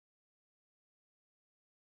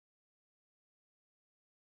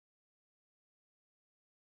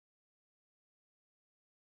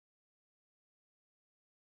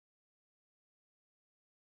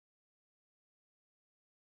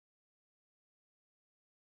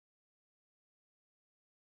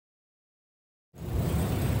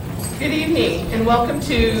Good evening and welcome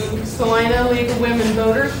to Salina League of Women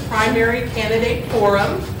Voters Primary Candidate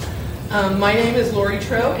Forum. My name is Lori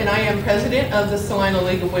Tro and I am president of the Salina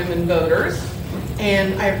League of Women Voters.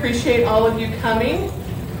 And I appreciate all of you coming.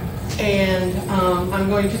 And I'm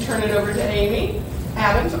going to turn it over to Amy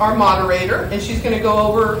Adams, our moderator, and she's going to go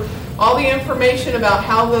over all the information about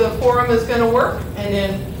how the forum is going to work. And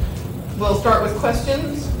then we'll start with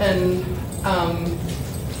questions and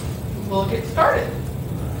we'll get started.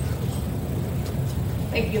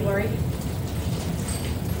 Thank you, Lori.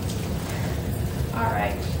 All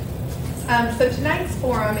right. So tonight's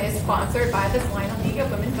forum is sponsored by the Salina League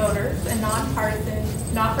of Women Voters, a nonpartisan,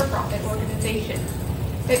 not-for-profit organization.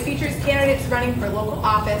 It features candidates running for local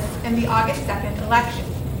office in the August 2nd election.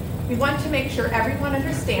 We want to make sure everyone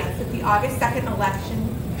understands that the August 2nd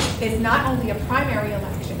election is not only a primary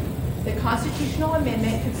election. The constitutional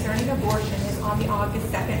amendment concerning abortion is on the August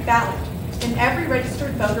 2nd ballot. And every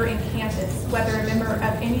registered voter in Kansas, whether a member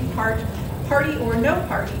of any party or no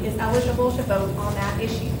party, is eligible to vote on that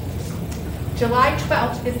issue. July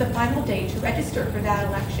 12th is the final day to register for that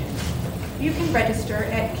election. You can register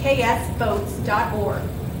at ksvotes.org.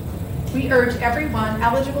 We urge everyone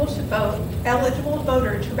eligible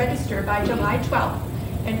voter to register by July 12th,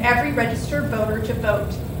 and every registered voter to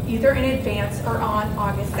vote, either in advance or on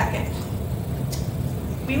August 2nd.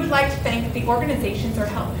 We would like to thank the organizations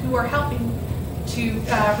who are helping to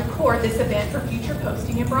record this event for future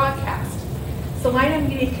posting and broadcast. Salina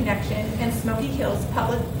Media Connection and Smoky Hills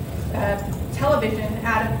Public Television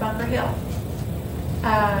out of Bunker Hill.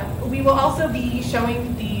 We will also be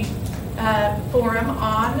showing the forum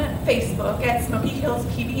on Facebook at Smoky Hills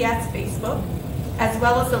PBS Facebook, as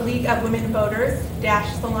well as the League of Women Voters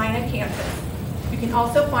Salina Kansas. You can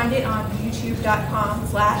also find it on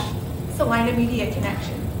youtube.com/Salina Media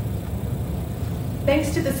Connection.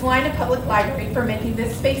 Thanks to the Salina Public Library for making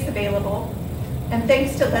this space available, and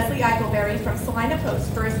thanks to Leslie Eichelberry from Salina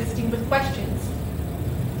Post for assisting with questions.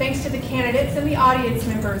 Thanks to the candidates and the audience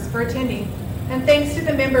members for attending, and thanks to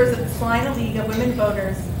the members of the Salina League of Women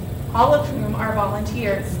Voters, all of whom are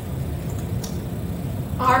volunteers.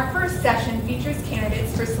 Our first session features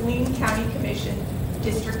candidates for Saline County Commission,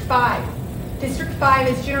 District 5. District 5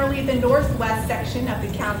 is generally the northwest section of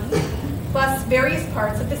the county, plus various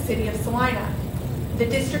parts of the city of Salina. The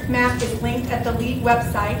district map is linked at the League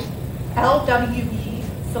website,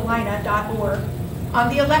 lwvsalina.org, on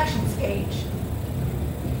the elections page.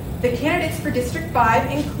 The candidates for District 5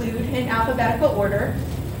 include, in alphabetical order,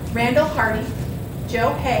 Randall Hardy,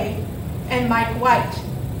 Joe Hay, and Mike White.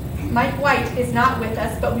 Mike White is not with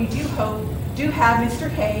us, but we do have Mr.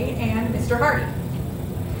 Hay and Mr. Hardy.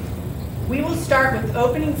 We will start with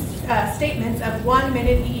opening statements of 1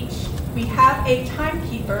 minute each. We have a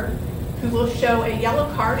timekeeper who will show a yellow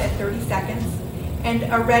card at 30 seconds and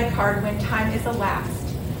a red card when time is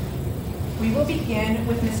elapsed. We will begin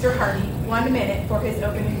with Mr. Hardy, 1 minute for his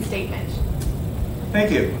opening statement.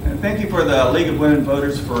 Thank you. And thank you for the League of Women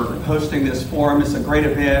Voters for hosting this forum. It's a great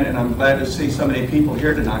event and I'm glad to see so many people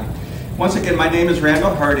here tonight. Once again, my name is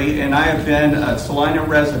Randall Hardy and I have been a Salina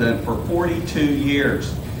resident for 42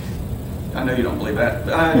 years. I know you don't believe that.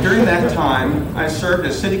 During that time, I served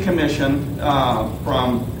as City Commission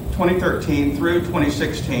from 2013 through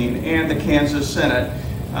 2016 and the Kansas Senate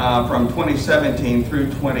from 2017 through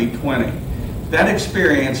 2020. That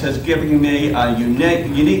experience has given me a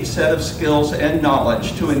unique set of skills and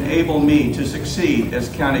knowledge to enable me to succeed as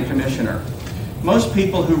County Commissioner. Most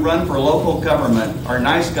people who run for local government are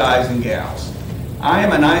nice guys and gals. I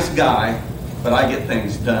am a nice guy, but I get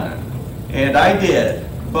things done. And I did,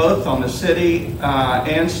 both on the city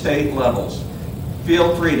and state levels.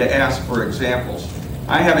 Feel free to ask for examples.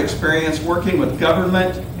 I have experience working with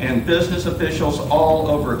government and business officials all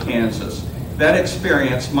over Kansas. That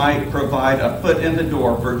experience might provide a foot in the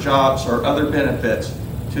door for jobs or other benefits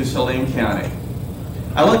to Saline County.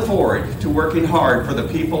 I look forward to working hard for the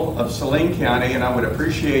people of Saline County and I would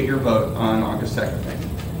appreciate your vote on August 2nd.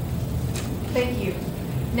 Thank you.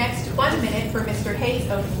 Next, 1 minute for Mr. Hay's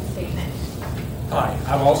opening statement. Hi,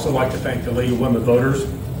 I'd also like to thank the League of Women Voters.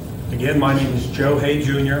 Again, my name is Joe Hay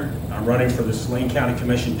Jr. I'm running for the Saline County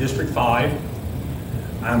Commission District 5.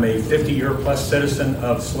 I'm a 50-year plus citizen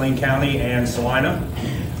of Saline County and Salina.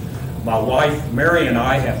 My wife, Mary, and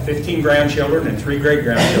I have 15 grandchildren and 3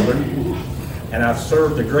 great-grandchildren. And I've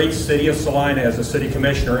served the great city of Salina as a city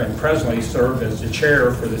commissioner and presently serve as the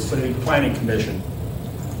chair for the City Planning Commission.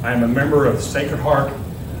 I am a member of the Sacred Heart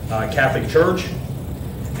Catholic Church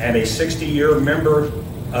and a 60-year member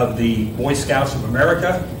of the Boy Scouts of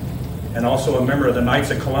America and also a member of the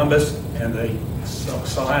Knights of Columbus and the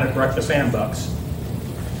Salina Breakfast and Bucks.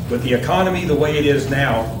 With the economy the way it is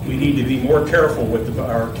now, we need to be more careful with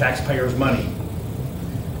our taxpayers' money.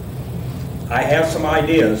 I have some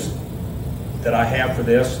ideas that I have for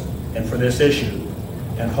this and for this issue,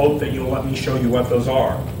 and hope that you'll let me show you what those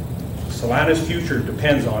are. Salina's future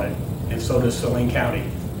depends on it, and so does Saline County.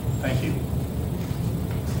 Thank you.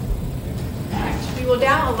 We will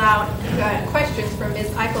now allow questions from Ms.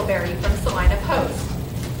 Eichelberry from Salina Post.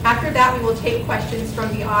 After that, we will take questions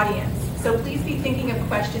from the audience. So please be thinking of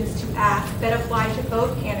questions to ask that apply to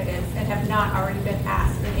both candidates and have not already been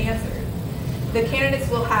asked and answered. The candidates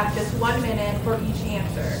will have just 1 minute for each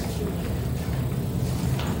answer.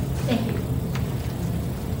 Thank you.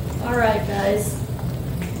 All right, guys.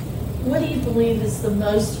 What do you believe is the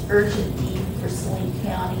most urgent need for Saline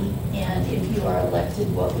County? And if you are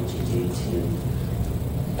elected, what would you do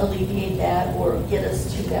to alleviate that or get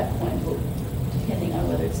us to that point, depending on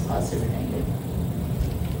whether it's positive or negative?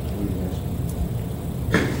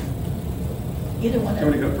 Either one You of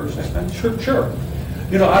want to go first, Ben? Sure.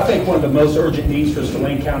 You know, I think one of the most urgent needs for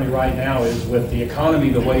Saline County right now is with the economy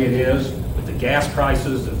the way it is, with the gas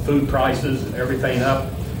prices, the food prices, and everything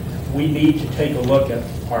up, we need to take a look at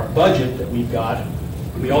our budget that we've got.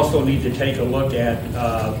 We also need to take a look at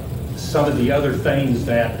some of the other things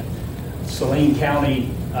that Saline County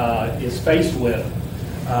is faced with.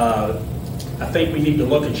 I think we need to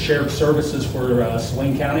look at shared services for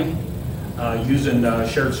Saline County, using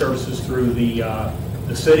shared services through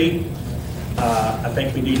the city. I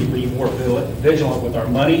think we need to be more vigilant with our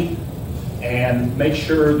money and make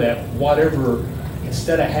sure that whatever,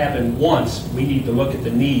 instead of having wants, we need to look at the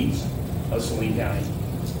needs of Saline County.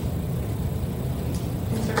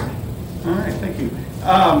 All right, thank you.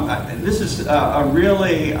 This is a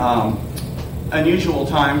really unusual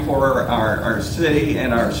time for our city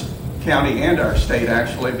and our county and our state,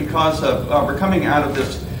 actually, because of we're coming out of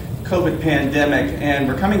this COVID pandemic, and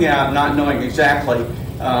we're coming out not knowing exactly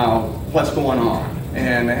what's going on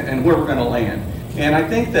and where we're going to land. And I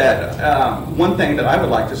think that one thing that I would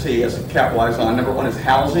like to see us capitalize on, number one, is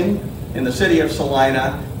housing. In the city of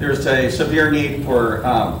Salina, there's a severe need for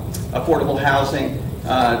affordable housing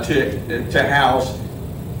to house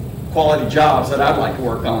quality jobs that I'd like to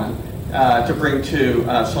work on to bring to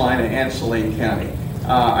Salina and Saline County.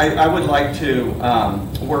 I would like to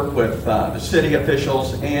work with the city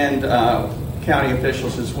officials and county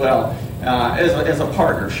officials as well as a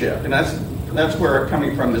partnership, and that's where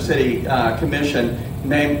coming from the city commission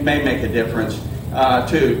may make a difference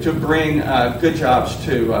to bring good jobs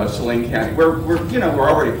to Saline County. We're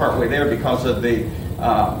already partway there because of the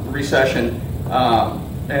recession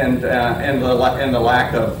and the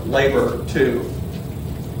lack of labor to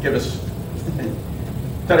give us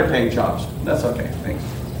better paying jobs. That's okay, thanks.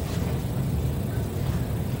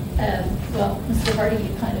 Well, Mr. Hardy,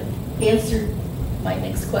 you kind of answered my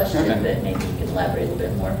next question, Okay. but maybe you can elaborate a little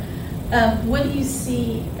bit more. What do you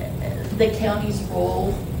see the county's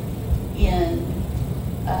role in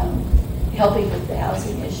helping with the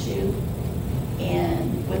housing issue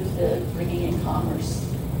and with the bringing in commerce?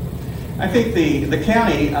 I think the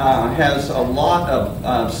county has a lot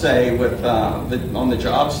of say with on the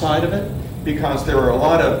job side of it, because there are a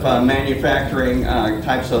lot of manufacturing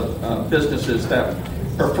types of businesses that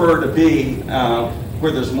prefer to be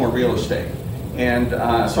where there's more real estate. And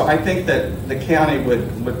so I think that the county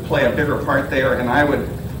would play a bigger part there, and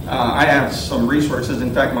I have some resources.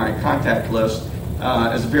 In fact, my contact list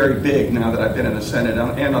is very big now that I've been in the Senate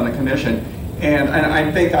and on the commission. And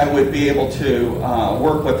I think I would be able to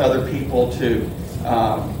work with other people to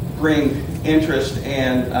bring interest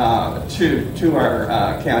and to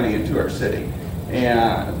our county and to our city,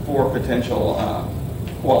 and for potential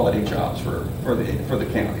quality jobs for the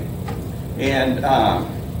county. And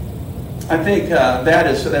I think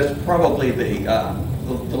that's probably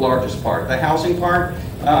the largest part. The housing part,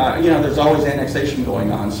 there's always annexation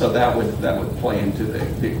going on, so that would play into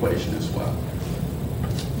the equation as well.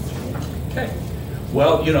 Okay.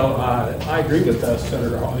 Well, I agree with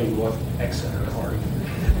Senator Hardy, ex-Senator Hardy.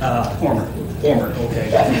 Former, okay.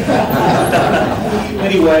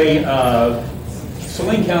 Anyway,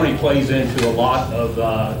 Saline County plays into a lot of,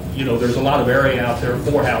 there's a lot of area out there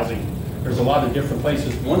for housing. There's a lot of different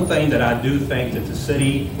places. One thing that I do think that the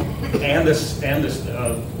city and the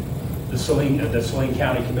Saline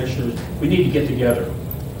County commissioners, we need to get together.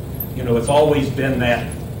 It's always been that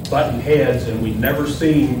button heads, and we never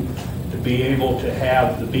seem to be able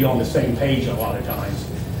to be on the same page a lot of times.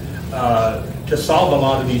 To solve a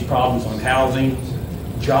lot of these problems on housing,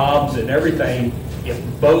 jobs, and everything, if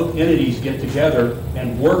both entities get together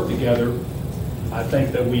and work together, I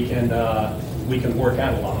think that we can work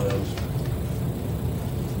out a lot of those.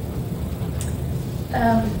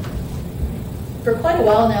 For quite a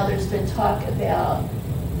while now, there's been talk about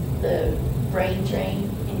the brain drain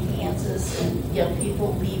in Kansas and young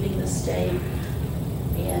people leaving the state,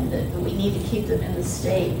 and that we need to keep them in the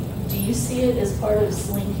state. Do you see it as part of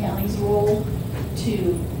Saline County's role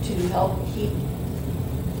to help keep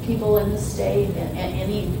people in the state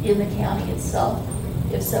and in the county itself?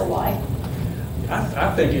 If so, why?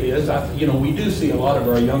 I think it is. We do see a lot of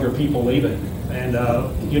our younger people leaving. And,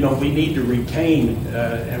 we need to retain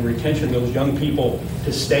and retention those young people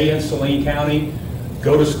to stay in Saline County,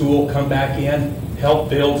 go to school, come back in, help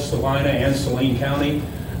build Salina and Saline County.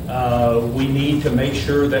 We need to make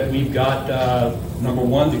sure that we've got, number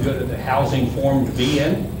one, the housing for them to be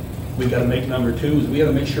in. We've got to make number two is we got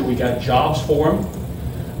to make sure we got jobs for them.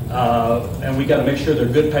 And we got to make sure they're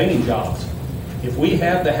good paying jobs. If we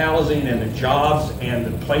have the housing and the jobs and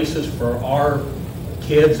the places for our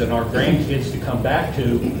kids and our grandkids to come back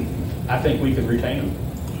to, I think we can retain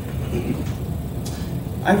them.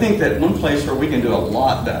 I think that one place where we can do a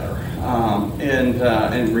lot better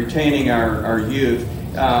in retaining our youth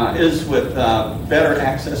is with better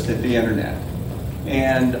access to the internet.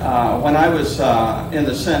 And when I was in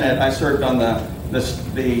the Senate, I served on the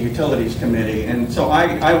Utilities Committee, and so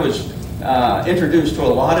I was introduced to a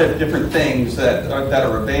lot of different things that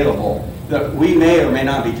are available that we may or may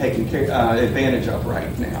not be taking advantage of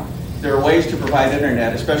right now. There are ways to provide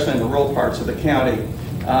internet, especially in the rural parts of the county,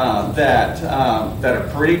 that are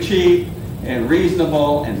pretty cheap and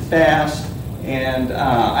reasonable and fast. And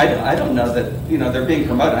I don't know that they're being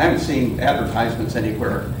promoted. I haven't seen advertisements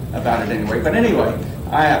anywhere about it anyway. But anyway,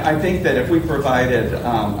 I think that if we provided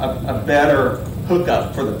a better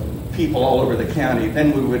hookup for the people all over the county,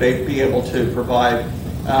 then we would be able to provide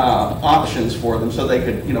options for them so they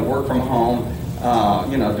could work from home,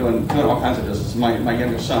 doing all kinds of business. My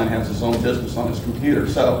youngest son has his own business on his computer,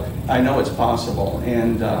 so I know it's possible,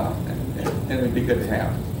 and it would be good to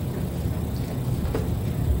have.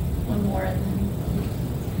 One more.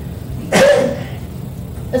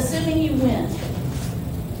 Assuming you win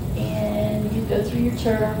and you go through your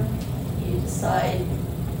term, you decide,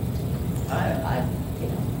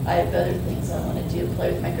 I have other things I want to do,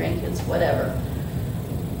 play with my grandkids, whatever.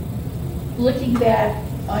 Looking back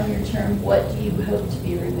on your term, what do you hope to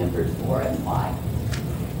be remembered for and why?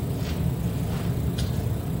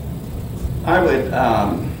 I would,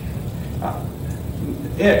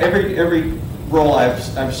 every role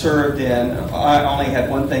I've served in, I only had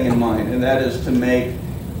one thing in mind, and that is to make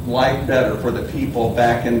life better for the people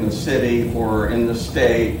back in the city or in the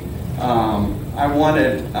state. I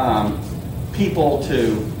wanted people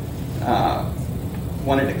to,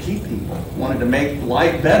 wanted to keep people, wanted to make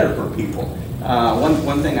life better for people.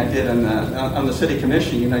 One thing I did on the city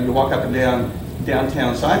commission, you walk up and down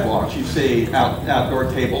downtown sidewalks, you see outdoor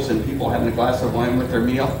tables and people having a glass of wine with their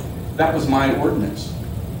meal. That was my ordinance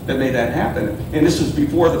that made that happen. And this was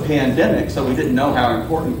before the pandemic, so we didn't know how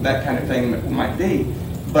important that kind of thing might be.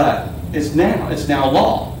 But it's now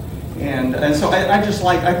law. And so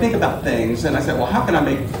I think about things and I said, well, how can I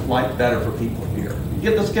make life better for people here?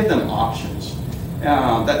 Let's give them options.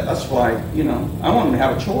 That's why, I want them to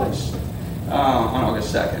have a choice on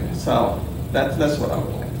August 2nd. So that's what I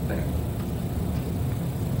would like to think.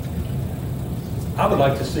 I would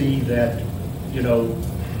like to see that,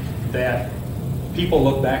 that people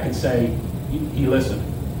look back and say, he listened.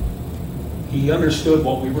 He understood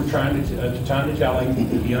what we were trying to tell him.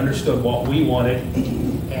 He understood what we wanted,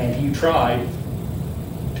 and he tried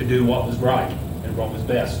to do what was right and what was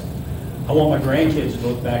best. I want my grandkids to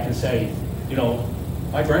look back and say,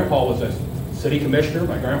 my grandpa was a city commissioner,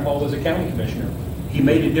 my grandpa was a county commissioner. He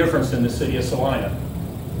made a difference in the city of Salina.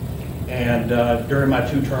 And during my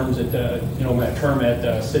 2 terms at my term at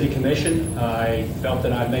the city commission, I felt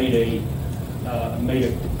that I made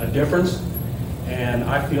a difference, and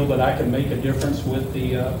I feel that I can make a difference with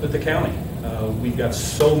the county. We've got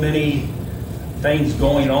so many things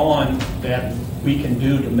going on that we can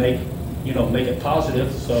do to make it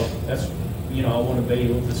positive. So that's I want to be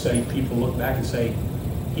able to say, people look back and say,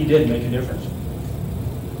 he did make a difference.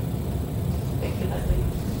 Thank you, Leslie.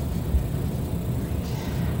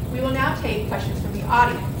 We will now take questions from the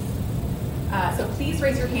audience. So please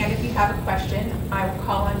raise your hand if you have a question. I will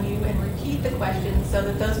call on you and repeat the question so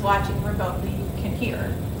that those watching remotely can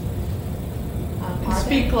hear.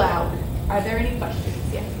 Speak loud. Are there any questions?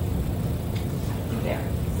 Yes. There.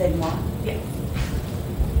 Say one. Yes.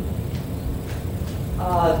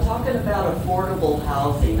 Talking about affordable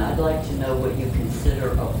housing, I'd like to know what you consider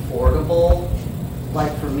affordable.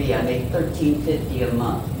 Like for me, I make $13.50 a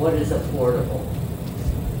month. What is affordable?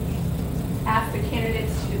 Ask the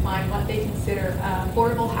candidates to define what they consider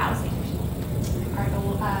affordable housing. All right,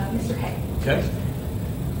 well, Mr. Hay. Okay.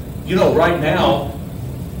 You know, right now,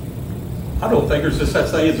 I don't think there's such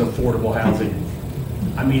thing as affordable housing.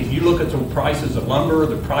 I mean, if you look at the prices of lumber,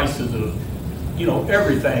 the prices of, you know,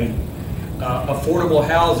 everything, affordable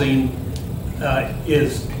housing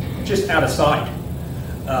is just out of sight.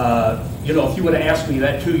 You know, if you would have asked me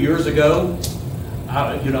that 2 years ago,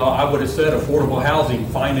 you know, I would have said affordable housing,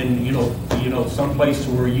 finding, you know, some place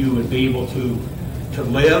where you would be able to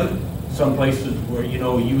live, some places where, you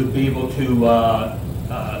know, you would be able to,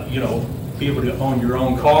 you know, be able to own your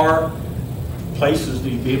own car, places that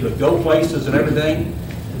you'd be able to go places and everything.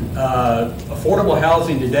 Affordable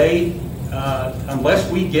housing today, unless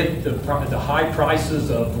we get the high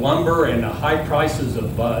prices of lumber and the high prices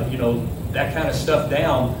of, you know, that kind of stuff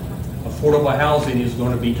down, affordable housing is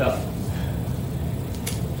going to be tough.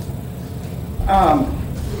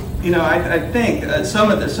 You know, I think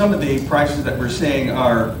some of the prices that we're seeing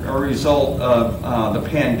are a result of the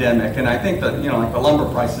pandemic, and I think that, you know, like the lumber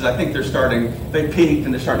prices, I think they peaked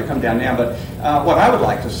and they're starting to come down now. But what I would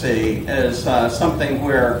like to see is something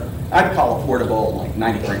where I'd call affordable like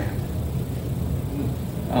 90 grand.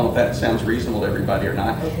 I don't know if that sounds reasonable to everybody or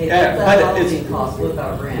not. Okay, Yeah, what's that but housing cost? What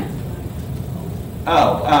about rent?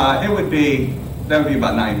 that would be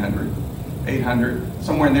about 900, 800,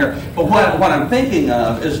 somewhere in there. But what I'm thinking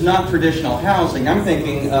of is not traditional housing. I'm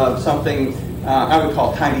thinking of something I would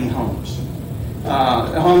call tiny homes.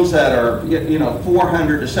 Homes that are, you know,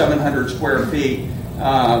 400 to 700 square feet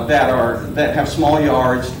that have small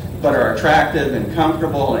yards but are attractive and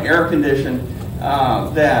comfortable and air conditioned,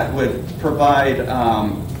 that would provide,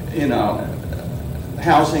 you know,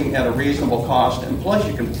 housing at a reasonable cost, and plus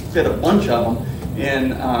you can fit a bunch of them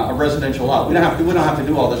in a residential lot. We don't have to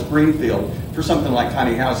do all this greenfield for something like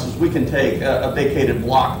tiny houses. We can take a vacated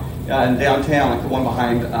block in downtown, like the one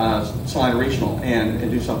behind Salina Regional, and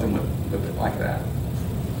do something with it like that.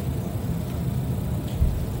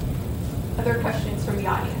 Other questions from the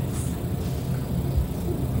audience?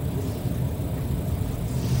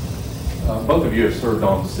 Both of you have served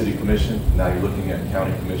on the city commission. Now you're looking at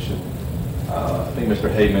county commission. I think Mr.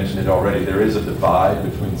 Hay mentioned it already. There is a divide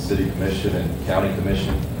between city commission and county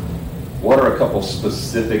commission. What are a couple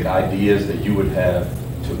specific ideas that you would have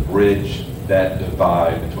to bridge that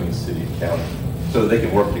divide between city and county so that they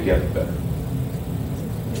can work together better?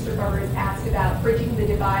 Mr. Barber has asked about bridging the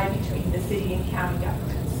divide between the city and county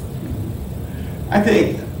governments. I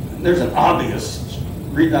think there's an obvious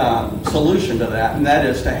solution to that, and that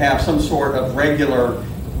is to have some sort of regular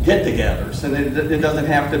get-togethers. And it doesn't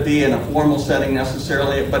have to be in a formal setting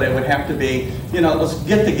necessarily, but it would have to be, you know, let's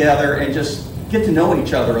get together and just get to know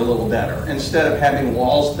each other a little better. Instead of having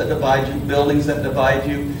walls that divide you, buildings that divide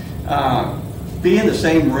you, be in the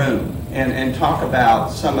same room and talk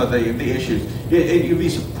about some of the issues.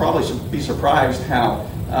 You'd probably be surprised how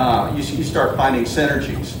you start finding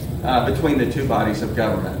synergies between the two bodies of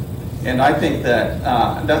government. And I think that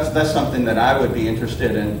that's something that I would be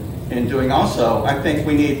interested in doing. Also, I think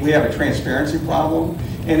we have a transparency problem,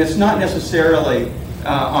 and it's not necessarily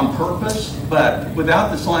on purpose, but without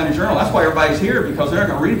the Salina Journal, that's why everybody's here, because they're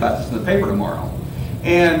going to read about this in the paper tomorrow.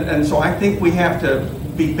 And so I think we have to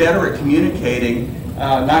be better at communicating,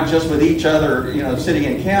 not just with each other, you know, city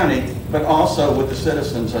and county, but also with the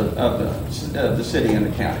citizens of the city and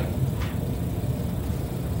the county.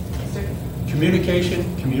 Communication,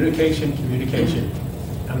 communication, communication.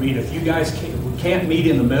 I mean, if you guys we can't meet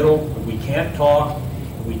in the middle, we can't talk,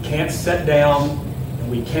 we can't sit down,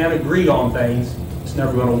 and we can't agree on things, it's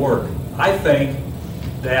never going to work. I think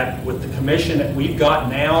that with the commission that we've got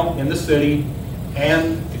now in the city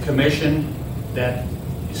and the commission that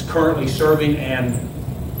is currently serving,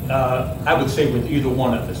 and I would say with either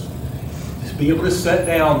one of us, to be able to sit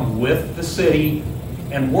down with the city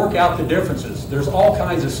and work out the differences. There's all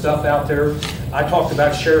kinds of stuff out there. I talked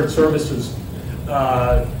about shared services.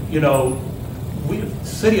 You know,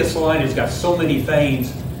 City of Salina's got so many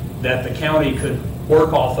things that the county could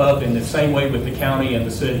work off of in the same way with the county and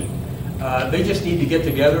the city. They just need to get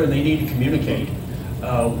together and they need to communicate.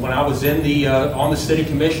 When I was in on the city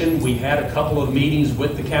commission, we had a couple of meetings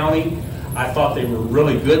with the county. I thought they were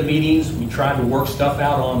really good meetings. We tried to work stuff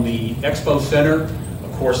out on the Expo Center.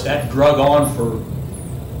 Of course, that drug on for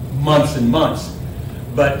months and months.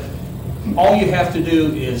 But all you have to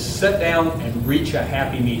do is sit down and reach a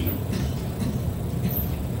happy medium.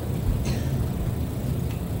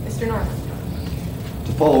 Mr. Norman.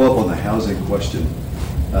 To follow up on the housing question,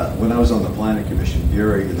 when I was on the Planning Commission,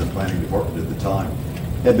 Gary in the Planning Department at the time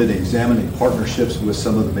had been examining partnerships with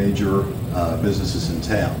some of the major businesses in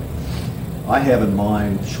town. I have in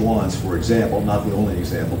mind Schwann's, for example, not the only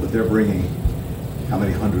example, but they're bringing how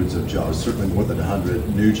many hundreds of jobs, certainly more than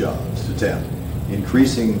 100 new jobs to tap,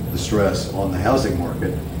 increasing the stress on the housing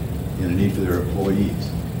market and a need for their employees.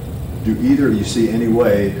 Do either of you see any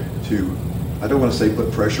way to, I don't want to say put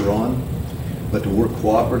pressure on, but to work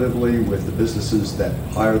cooperatively with the businesses that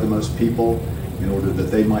hire the most people in order that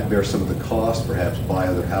they might bear some of the cost, perhaps buy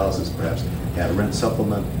other houses, perhaps add a rent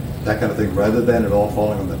supplement, that kind of thing, rather than it all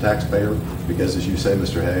falling on the taxpayer? Because as you say,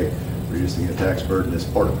 Mr. Hay, reducing the tax burden is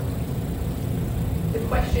part of it. The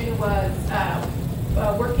question was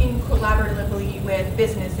working collaboratively with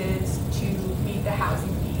businesses to meet the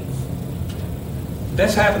housing needs.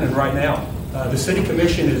 That's happening right now. The City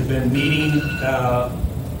Commission has been meeting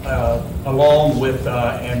along with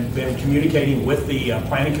and been communicating with the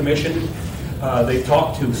Planning Commission. They've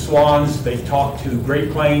talked to Swans, they've talked to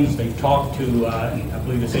Great Plains, they've talked to, I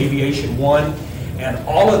believe it's Aviation One, and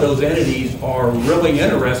all of those entities are really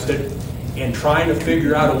interested in trying to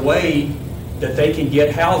figure out a way that they can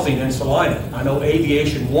get housing in Salina. I know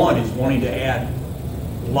Aviation One is wanting to add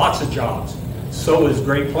lots of jobs. So is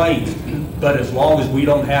Great Plains. But as long as we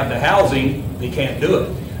don't have the housing, they can't do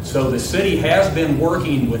it. So the city has been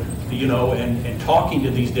working with, and talking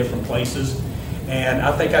to these different places. And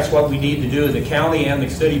I think that's what we need to do, the county and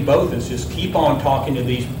the city both, is just keep on talking to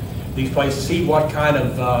these places, see what kind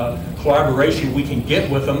of collaboration we can get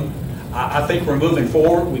with them. I think we're moving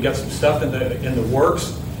forward. We got some stuff in the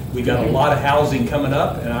works. We got a lot of housing coming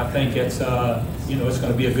up, and I think it's it's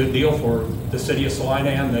going to be a good deal for the city of Salina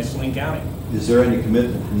and the Saline County. Is there any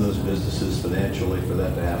commitment from those businesses financially for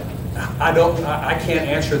that to happen? I can't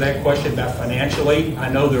answer that question about financially. I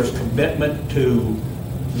know there's commitment to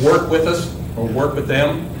work with us or work with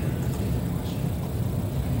them.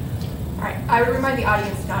 All right, I would remind the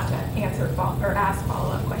audience not to answer or ask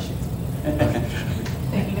follow-up questions.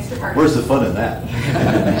 Thank you, Mr. Parker. Where's the fun in that?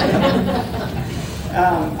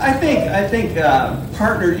 I think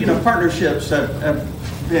partnerships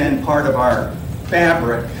have been part of our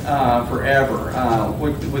fabric forever.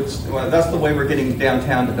 That's the way we're getting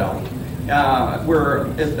downtown developed.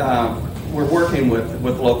 We're working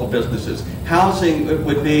with local businesses. Housing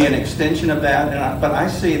would be an extension of that, but I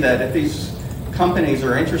see that if these companies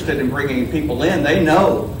are interested in bringing people in, they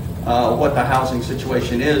know what the housing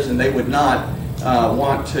situation is, and they would not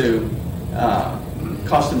want to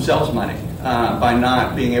cost themselves money by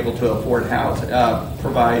not being able to afford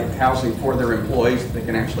provide housing for their employees that they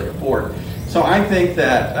can actually afford. So I think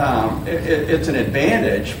that it's an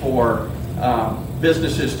advantage for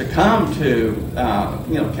businesses to come to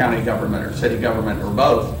county government or city government or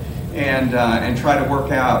both, and try to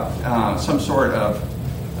work out some sort of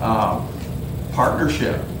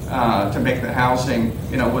partnership to make the housing,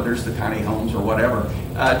 whether it's the tiny homes or whatever,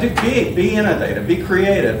 be innovative, be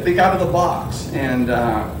creative, think out of the box, and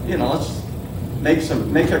let's make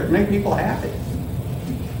people happy.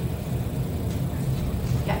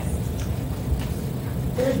 Yes.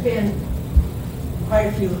 There's been quite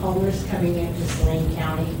a few homeless coming into Saline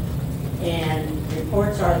County, and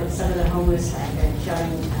reports are that some of the homeless have been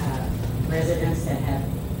showing residents that have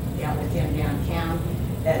dealt with them downtown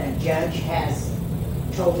that a judge has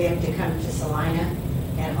told them to come to Salina,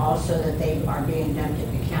 and also that they are being dumped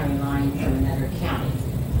at the county line from another county.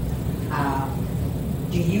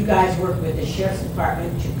 Do you guys work with the sheriff's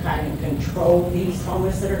department to kind of control these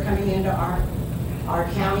homeless that are coming into our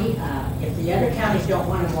county? If the other counties don't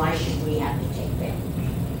want them, why should we have to take them?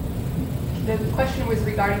 The question was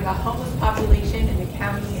regarding the homeless population in the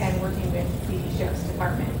county and working with the sheriff's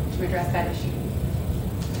department to address that issue.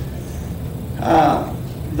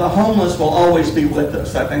 The homeless will always be with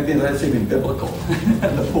us. I think that's even biblical.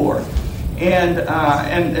 The poor,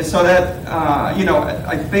 and so that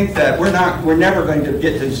I think that we're never going to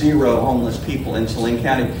get to zero homeless people in Saline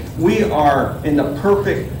County. We are in the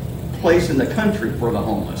perfect place in the country for the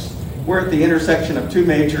homeless. We're at the intersection of two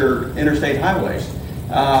major interstate highways.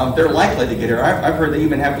 They're likely to get here. I've heard they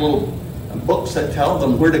even have little books that tell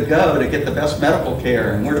them where to go to get the best medical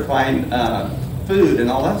care and where to find food and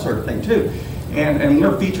all that sort of thing too. And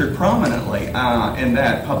we're featured prominently in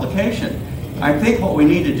that publication. I think what we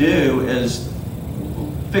need to do is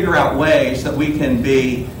figure out ways that we can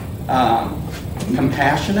be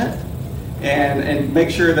compassionate and make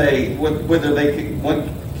sure whether they can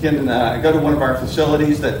go to one of our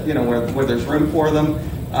facilities that where there's room for them.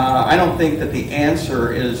 I don't think that the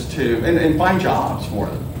answer is to and find jobs for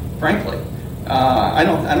them. Frankly, I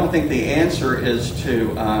don't think the answer is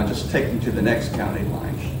to just take them to the next county line.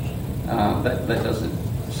 That doesn't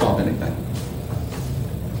solve anything.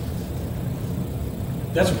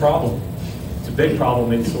 That's a problem. It's a big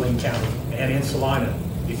problem in Saline County and in Salina.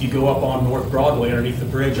 If you go up on North Broadway, underneath the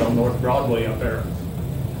bridge on North Broadway up there,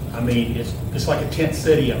 I mean, it's like a tent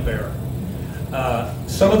city up there.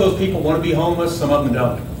 Some of those people want to be homeless, some of them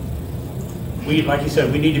don't. Like you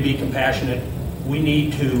said, we need to be compassionate. We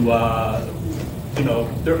need to,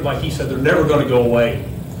 like he said, they're never going to go away.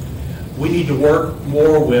 We need to work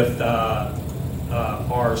more with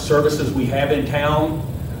our services we have in town.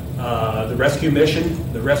 The rescue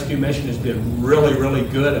mission. The rescue mission has been really, really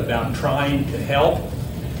good about trying to help.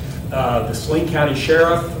 The Saline County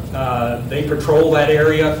Sheriff, they patrol that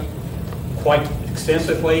area quite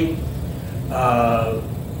extensively.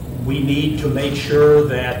 We need to make sure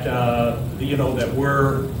that, that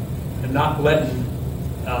we're not letting,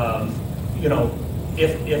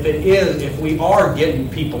 if we are getting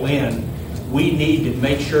people in, we need to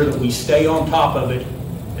make sure that we stay on top of it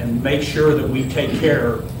and make sure that we take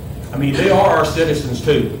care. I mean, they are our citizens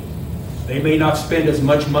too. They may not spend as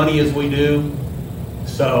much money as we do,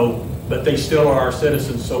 but they still are our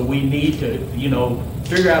citizens. So we need to,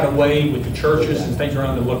 figure out a way with the churches and things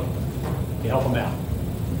around to help them out.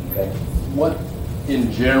 Okay. What,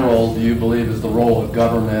 in general, do you believe is the role of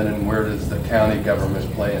government, and where does the county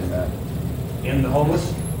government play in that? In the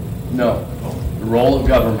homeless? No. The role of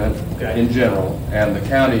government Okay. in general, and the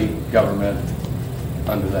county government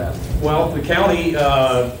under that. Well, the county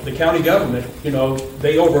government,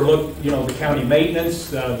 they overlook, the county maintenance,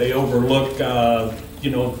 they overlook, the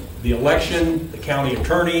election, the county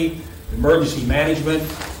attorney, emergency management,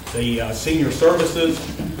 the senior services,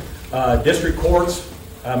 district courts,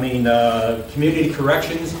 community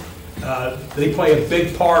corrections. They play a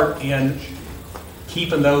big part in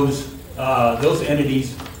keeping those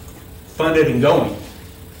entities funded and going.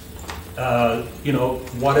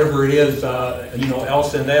 Whatever it is,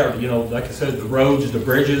 else in there, like I said, the roads, the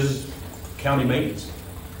bridges, county maintenance.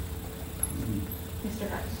 Mr.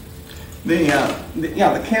 Hart.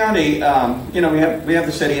 The county, we have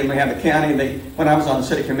the city and we have the county. When I was on the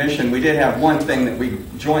city commission, we did have one thing that we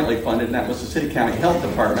jointly funded, and that was the city-county health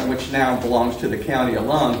department, which now belongs to the county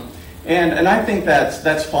alone. And I think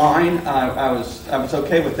that's fine. I was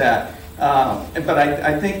okay with that. But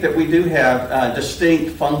I think that we do have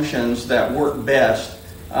distinct functions that work best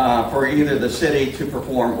for either the city to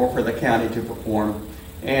perform or for the county to perform.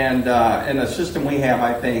 And the system we have,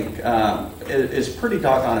 I think, is pretty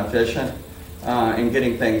doggone efficient in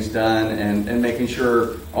getting things done and making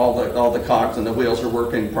sure all the cogs and the wheels are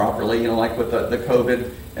working properly. Like with the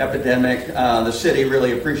COVID epidemic, the city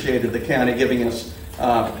really appreciated the county giving us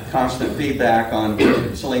constant feedback on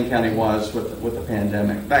where Saline County was with the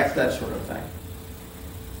pandemic, that sort of thing.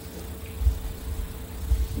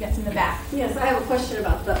 Yes, in the back. Yes, I have a question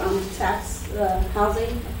about the tax housing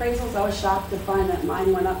appraisals. I was shocked to find that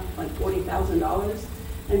mine went up like $40,000.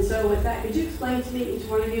 And so with that, could you explain to me, each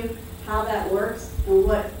one of you, how that works and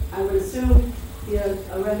what I would assume be a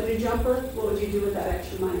revenue jumper? What would you do with that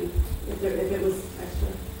extra money if it was extra?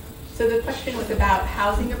 So the question was about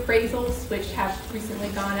housing appraisals, which have recently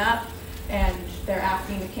gone up, and they're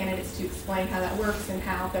asking the candidates to explain how that works and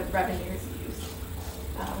how the revenue is used.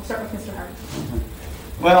 We'll start with Mr. Hart.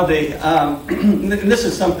 Well, this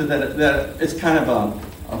is something that is kind of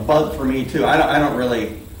a bug for me too. I don't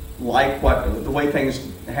really like the way things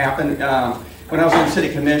happen. When I was on the city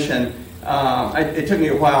commission, it took me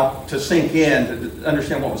a while to sink in to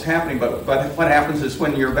understand what was happening. But what happens is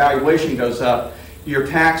when your valuation goes up, your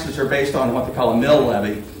taxes are based on what they call a mill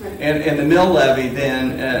levy, and the mill levy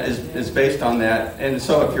then is based on that. And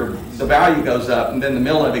so if the value goes up and then the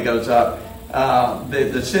mill levy goes up,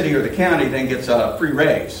 the city or the county then gets a free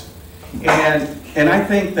raise. And I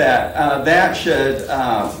think that that should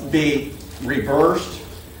be reversed.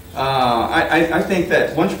 I think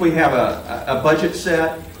that once we have a budget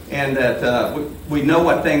set and that we know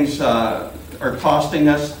what things are costing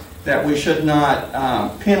us, that we should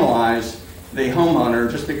not penalize the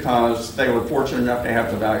homeowner just because they were fortunate enough to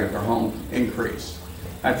have the value of their home increase.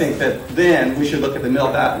 I think that then we should look at the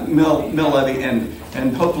mill levy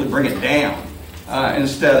and hopefully bring it down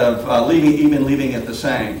instead of leaving it the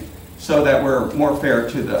same, so that we're more fair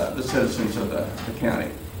to the citizens of the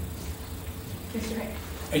county. Mr. Hart.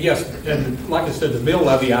 Yes, and like I said, the mill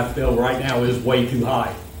levy I feel right now is way too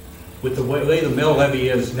high. With the way the mill levy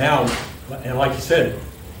is now, and like you said,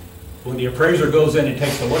 when the appraiser goes in and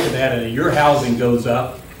takes a look at that and your housing goes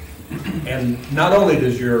up, and not only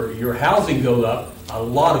does your housing go up, a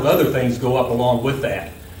lot of other things go up along with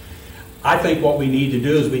that. I think what we need to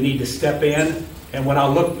do is we need to step in, and when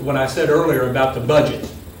I said earlier about the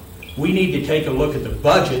budgets, we need to take a look at the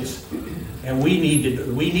budgets, and we need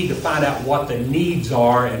to find out what the needs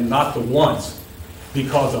are and not the wants,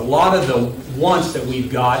 because a lot of the wants that we've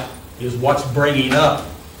got is what's bringing up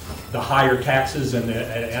the higher taxes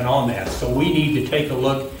and on that. So we need to take a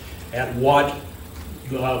look at what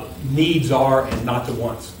the needs are and not the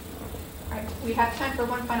wants. All right, we have time for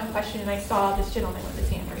one final question, and I saw this gentleman with his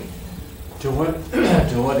hand raised. To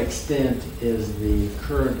what extent is the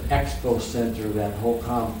current expo center, that whole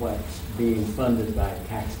complex, being funded by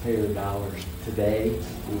taxpayer dollars today?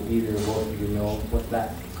 Do either of both of you know what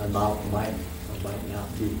that amount might or might not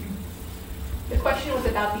be? The question was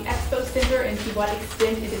about the expo center and to what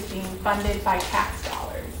extent it is being funded by tax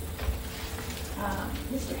dollars.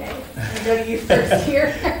 Mr. Hay, I'll go to you first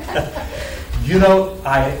here. You know,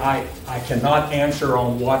 I cannot answer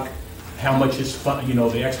on how much is the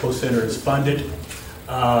Expo Center is funded.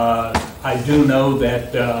 I do know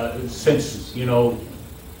that since,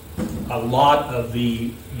 a lot of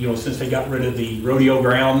the, since they got rid of the rodeo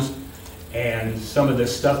grounds and some of the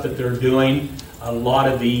stuff that they're doing, a lot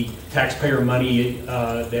of the taxpayer money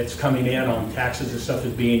that's coming in on taxes and stuff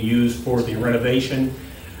is being used for the renovation.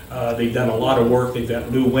 They've done a lot of work. They've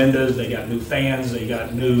got new windows, they got new fans, they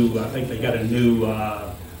got new, I think they got a new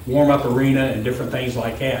warm-up arena and different things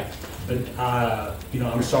like that. But,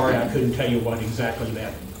 I'm sorry I couldn't tell you what exactly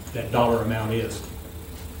that dollar amount is.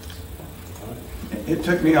 It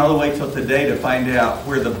took me all the way till today to find out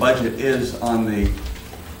where the budget is on the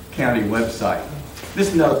county website. This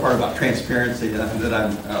is another part about transparency that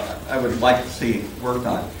I would like to see worked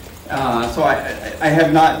on. So I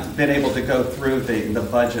have not been able to go through the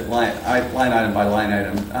budget line item by line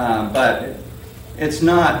item, but it's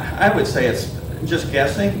not, I would say it's just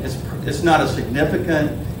guessing. It's not a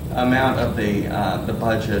significant amount of the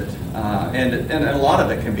budget, and a lot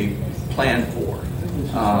of it can be planned for.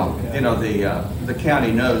 The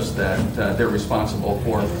county knows that they're responsible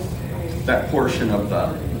for that portion of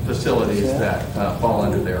the facilities that fall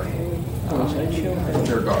under their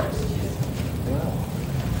guards.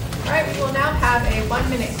 All right, we will now have a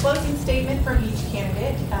 1-minute closing statement from each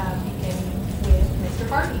candidate, beginning with Mr.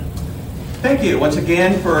 Hardy. Thank you once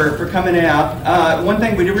again for coming out. One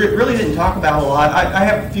thing we really didn't talk about a lot, I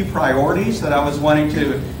have a few priorities that I was wanting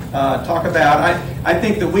to talk about. I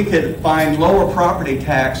think that we could find lower property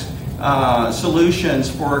tax solutions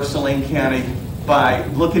for Saline County by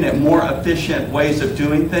looking at more efficient ways of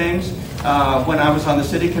doing things. When I was on the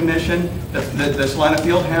city commission, the Salina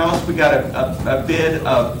Field House, we got a bid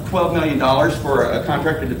of $12 million for a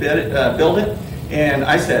contractor to build it. And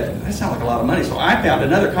I said, that sounds like a lot of money. So I found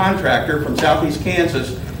another contractor from southeast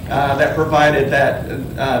Kansas that provided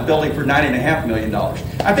that building for $9.5 million.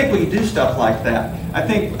 I think we can do stuff like that. I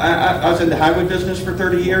think I was in the highway business for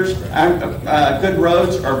 30 years. Good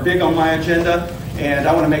roads are big on my agenda. And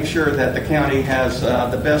I want to make sure that the county has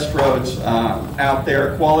the best roads out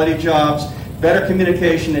there, quality jobs, better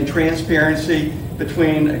communication and transparency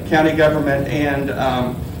between county government and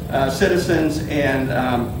citizens, and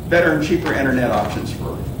better and cheaper internet options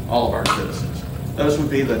for all of our citizens. Those would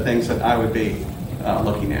be the things that I would be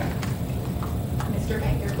looking at. Mr.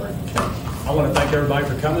 Hay, your closing statement. I want to thank everybody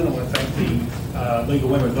for coming. I want to thank the League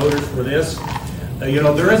of Women Voters for this.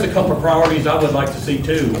 There is a couple of priorities I would like to see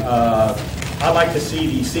too. I'd like to see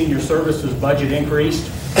the senior services budget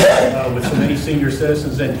increased. With so many senior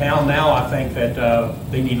citizens in town now, I think that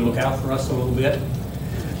they need to look out for us a little bit.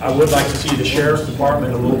 I would like to see the sheriff's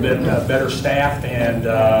department a little bit better staffed and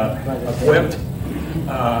equipped,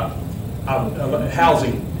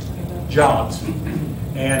 housing, jobs,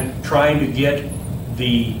 and trying to get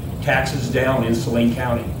the taxes down in Saline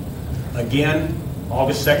County. Again,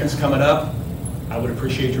 August 2nd's coming up. I would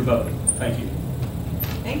appreciate your vote. Thank you.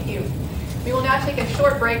 Thank you. We will now take a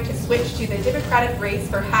short break to switch to the Democratic race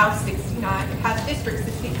for House District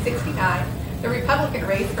 69, the Republican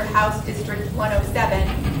race for House District 107,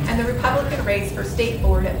 and the Republican race for State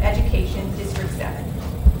Board of Education District 7.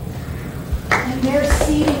 And there's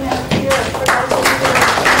seating up here for those of you.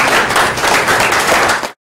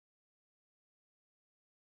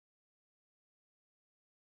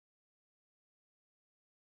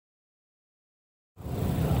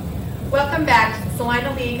 Welcome back to the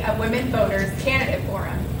Salina League of Women Voters Candidate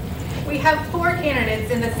Forum. We have 4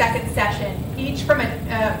 candidates in the second session, each from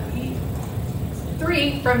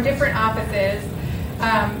three from different offices,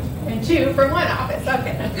 and 2 from one office.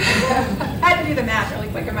 Okay, I had to do the math really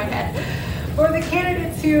quick in my head. For the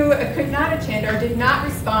candidates who could not attend or did not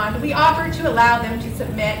respond, we offered to allow them to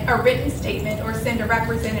submit a written statement or send a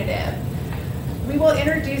representative. We will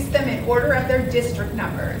introduce them in order of their district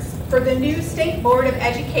numbers. For the new State Board of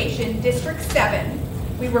Education, District 7,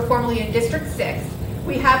 we were formerly in District 6,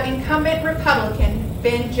 we have incumbent Republican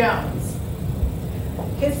Ben Jones.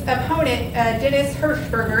 His opponent, Dennis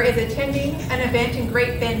Hirschberger, is attending an event in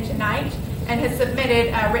Great Bend tonight and has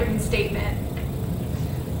submitted a written statement.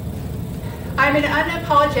 I'm an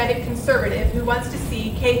unapologetic conservative who wants to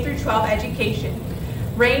see K-12 education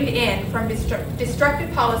reined in from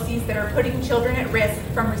destructive policies that are putting children at risk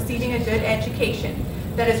from receiving a good education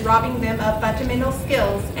that is robbing them of fundamental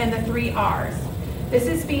skills and the 3 R's. This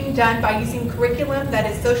is being done by using curriculum that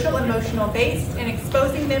is social-emotional based and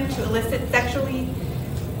exposing them to illicit sexuality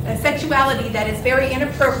that is very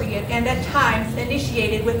inappropriate and at times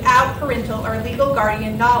initiated without parental or legal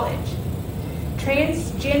guardian knowledge.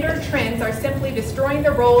 Transgender trends are simply destroying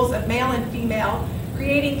the roles of male and female,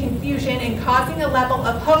 creating confusion and causing a level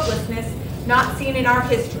of hopelessness not seen in our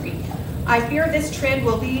history. I fear this trend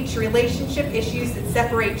will lead to relationship issues that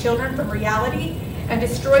separate children from reality and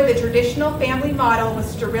destroy the traditional family model with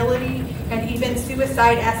sterility and even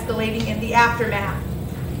suicide escalating in the aftermath.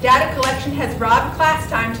 Data collection has robbed class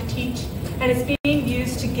time to teach and is being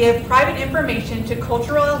used to give private information to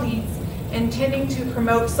cultural elites intending to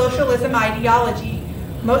promote socialism ideology,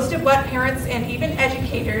 most of what parents and even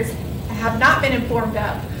educators have not been informed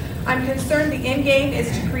of. I'm concerned the end game is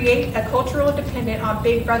to create a cultural dependent on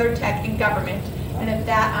Big Brother tech in government. And at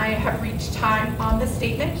that, I have reached time on the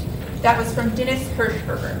statement. That was from Dennis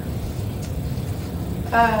Hirschberger.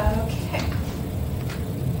 Okay.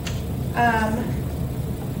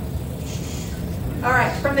 All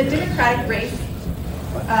right, from the Democratic race,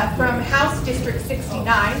 from House District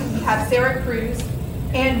 69, we have Sarah Cruz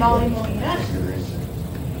and Molina.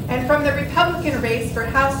 And from the Republican race for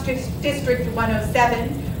House District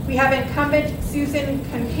 107, we have incumbent Susan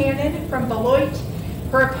Concannon from Beloit.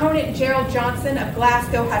 Her opponent, Gerald Johnson of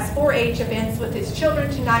Glasgow, has 4-H events with his children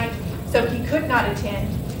tonight, so he could not attend.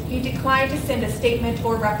 He declined to send a statement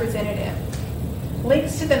or representative.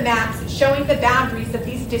 Links to the maps showing the boundaries of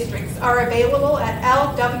these districts are available at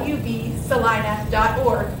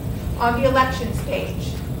lwvsalina.org on the elections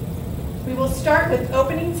page. We will start with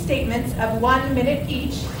opening statements of 1 minute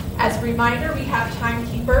each. As a reminder, we have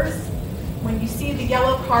timekeepers. When you see the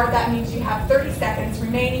yellow card, that means you have 30 seconds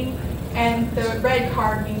remaining, and the red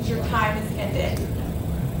card means your time is ended.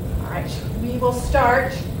 All right, we will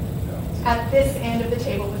start at this end of the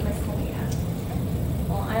table with Ms. Molina.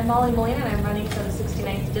 Well, I'm Molina, and I'm running for the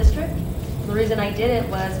 69th district. The reason I did it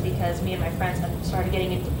was because me and my friends had started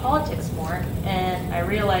getting into politics more, and I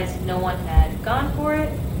realized no one had gone for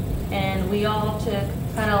it, and we all took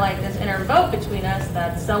kind of like this inner vote between us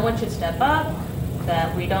that someone should step up,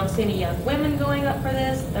 that we don't see any young women going up for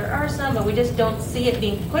this. There are some, but we just don't see it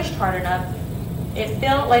being pushed hard enough. It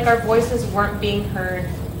felt like our voices weren't being heard,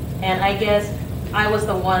 and I guess I was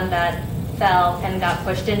the one that fell and got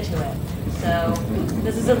pushed into it. So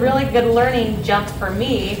this is a really good learning jump for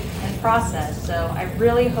me and process. So I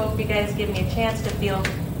really hope you guys give me a chance to feel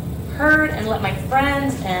heard and let my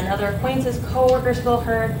friends and other acquaintances, coworkers feel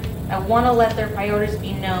heard. I want to let their priorities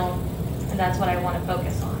be known, and that's what I want to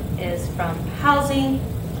focus on, is from housing,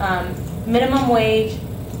 minimum wage,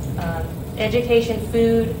 education,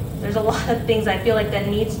 food. There's a lot of things I feel like that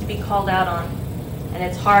needs to be called out on, and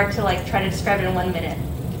it's hard to like try to describe it in 1 minute.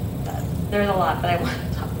 But there's a lot that I want to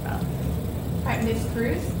talk about. All right, Ms.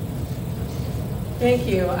 Cruz. Thank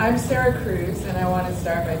you. I'm Sarah Cruz, and I want to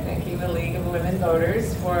start by thanking the League of Women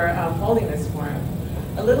Voters for holding this forum.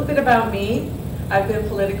 A little bit about me. I've been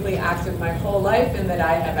politically active my whole life in that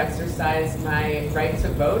I have exercised my right to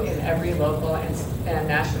vote in every local and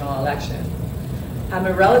national election. I'm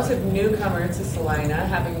a relative newcomer to Salina,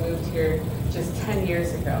 having moved here just 10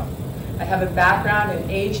 years ago. I have a background in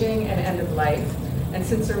aging and end of life, and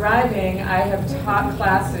since arriving, I have taught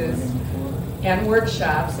classes and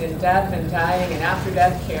workshops in death and dying and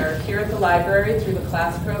after-death care here at the library through the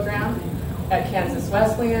class program, at Kansas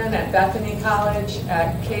Wesleyan, at Bethany College,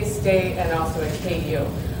 at K-State, and also at KU,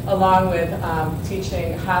 along with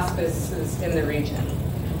teaching hospices in the region.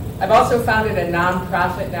 I've also founded a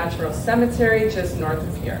nonprofit natural cemetery just north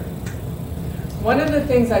of here. One of the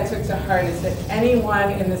things I took to heart is that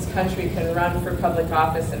anyone in this country can run for public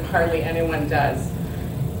office and hardly anyone does.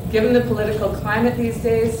 Given the political climate these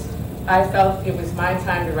days, I felt it was my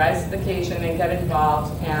time to rise to the occasion and get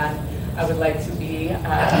involved, and I would like to be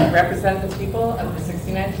represent the people of the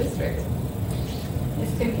 69th district. Ms.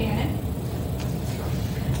 Concannon.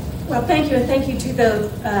 Well, thank you, and thank you to the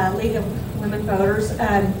League of Women Voters.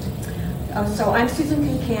 So I'm Susan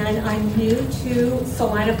Concannon. I'm new to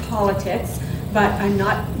Salina politics, but I'm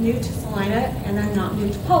not new to Salina, and I'm not new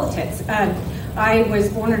to politics. I was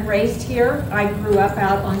born and raised here. I grew up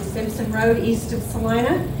out on Simpson Road, east of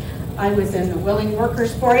Salina. I was in the Willing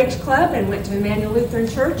Workers 4-H Club and went to Emmanuel Lutheran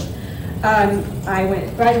Church. I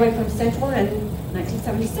graduated from Central in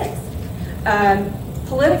 1976.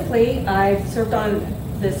 Politically, I served on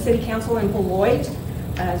the city council in Beloit,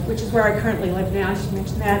 which is where I currently live now, I should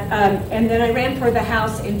mention that. And then I ran for the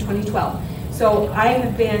House in 2012. So I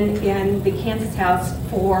have been in the Kansas House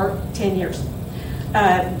for 10 years.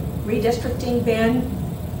 Redistricting then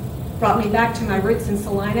brought me back to my roots in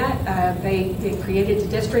Salina. They created a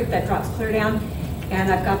district that drops clear down,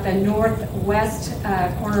 and I've got the northwest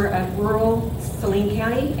corner of rural Saline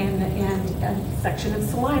County and a section of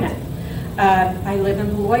Salina. I live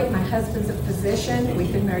in Beloit. My husband's a physician.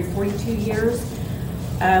 We've been married 42 years.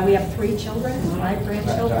 We have 3 children, 5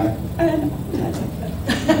 grandchildren.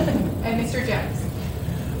 And Mr. Jones.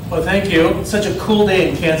 Well, thank you. It's such a cool day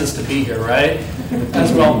in Kansas to be here, right?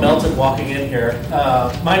 As we're all melted walking in here.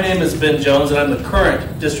 My name is Ben Jones, and I'm the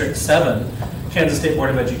current District 7 Kansas State Board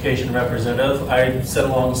of Education representative. I sit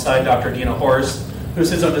alongside Dr. Dina Horst, who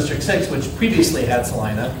sits on District 6, which previously had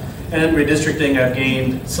Salina. And in redistricting, I've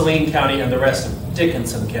gained Saline County and the rest of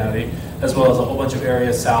Dickinson County, as well as a whole bunch of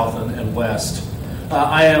areas south and west.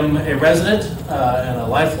 I am a resident and a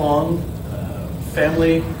lifelong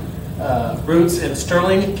family roots in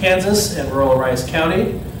Sterling, Kansas, and rural Rice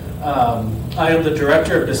County. I am the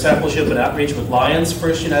Director of Discipleship and Outreach with Lions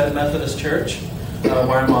First United Methodist Church,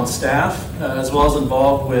 where I'm on staff, as well as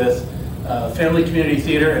involved with Family Community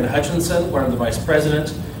Theater in Hutchinson, where I'm the Vice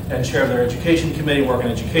President and Chair of their Education Committee, work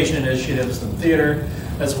on education initiatives in theater,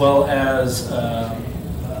 as well as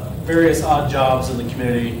various odd jobs in the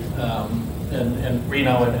community in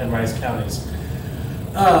Reno and Rice counties.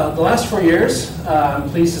 The last 4 years, I'm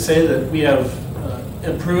pleased to say that we have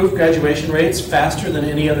improved graduation rates faster than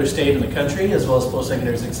any other state in the country, as well as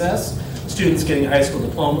post-secondary success. Students getting high school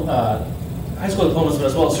diplomas, but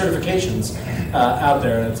as well as certifications out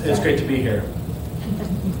there. It's great to be here.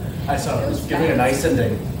 I saw it was giving a nice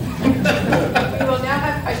ending. We will now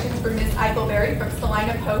have questions for Ms. Eichelberry from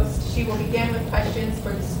Salina Post. She will begin with questions for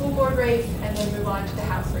the school board race and then move on to the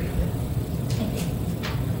House races.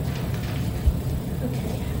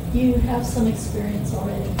 Okay, you have some experience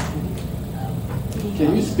already.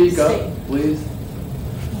 Can you speak up, please?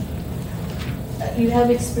 You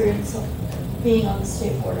have experience of being on the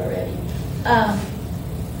state board already.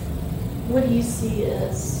 What do you see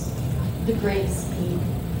as the greatest need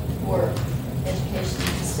for education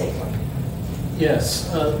in the state board? Yes,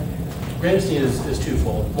 greatest need is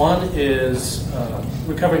twofold. One is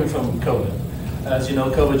recovering from COVID. As you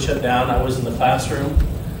know, COVID shut down. I was in the classroom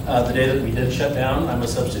the day that we did shut down. I'm a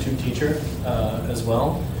substitute teacher as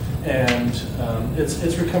well. And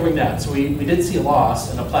it's recovering that. So we did see a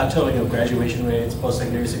loss and a plateauing of graduation rates,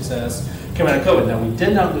 post-secondary success coming out of COVID. Now, we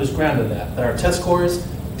did not lose ground to that, but our test scores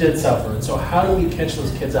did suffer. And so how do we catch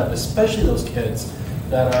those kids up, especially those kids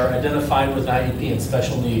that are identified with IEP and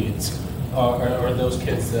special needs, or those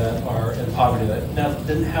kids that are in poverty that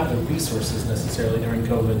didn't have the resources necessarily during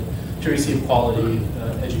COVID to receive quality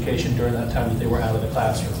education during that time that they were out of the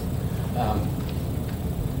classroom.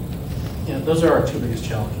 Those are our 2 biggest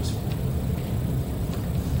challenges.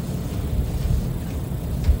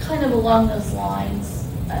 Kind of along those lines,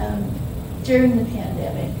 during the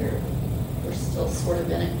pandemic, or we're still sort of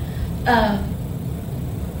in it,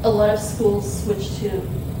 a lot of schools switched to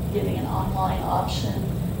giving an online option,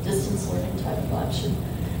 distance learning type of option,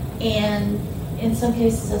 and in some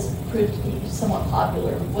cases has proved to be somewhat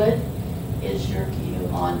popular. What is your view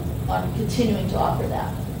on continuing to offer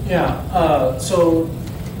that? Yeah, so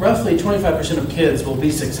roughly 25% of kids will be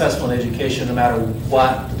successful in education no matter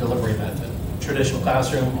what the delivery method. Traditional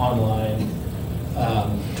classroom, online,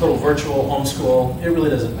 total virtual, homeschool, it really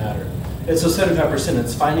doesn't matter. It's those 75%,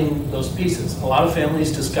 it's finding those pieces. A lot of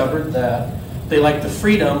families discovered that they like the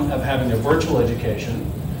freedom of having a virtual education,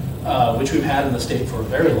 which we've had in the state for a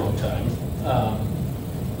very long time,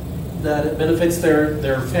 that it benefits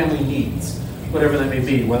their family needs, whatever they may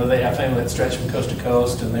be, whether they have family that stretch from coast to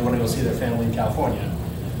coast and they want to go see their family in California,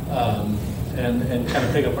 and kind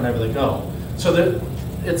of pick up whenever they go. So that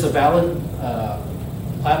it's a valid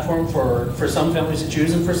platform for some families to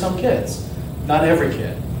choose and for some kids. Not every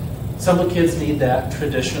kid. Some kids need that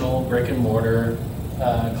traditional brick and mortar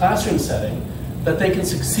classroom setting that they can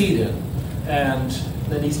succeed in, and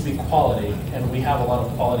that needs to be quality. And we have a lot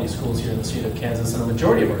of quality schools here in the state of Kansas, and the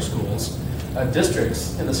majority of our schools,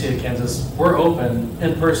 districts in the state of Kansas, were open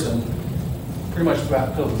in person pretty much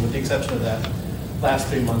throughout COVID, with the exception of that last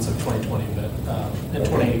 3 months of 2020, but in the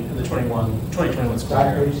 2021 school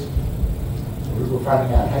year. We're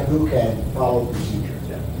finding out who can follow procedure.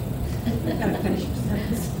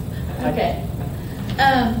 Okay.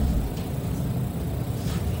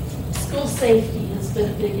 School safety has been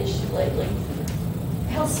a big issue lately.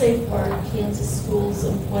 How safe are Kansas schools,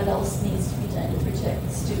 and what else needs to be done to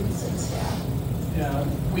protect students and staff?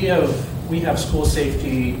 Yeah, we have school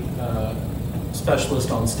safety specialists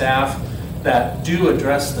on staff that do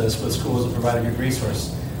address this with schools and provide a good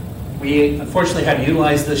resource. We unfortunately had to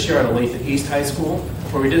utilize this year at Olathe East High School,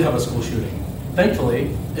 where we did have a school shooting.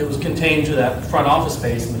 Thankfully, it was contained to that front office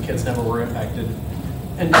space, and the kids never were impacted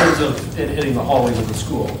in terms of it hitting the hallways of the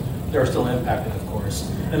school. They were still impacted, of course.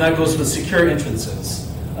 And that goes with secure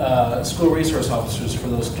entrances, school resource officers for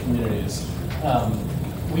those communities.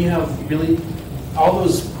 We have really, all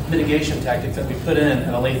those mitigation tactics that we put in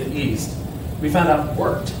at Olathe East, we found out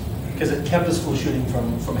worked, because it kept the school shooting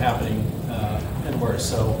from happening and worse.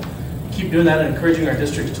 So keep doing that and encouraging our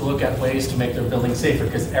districts to look at ways to make their buildings safer,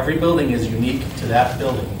 because every building is unique to that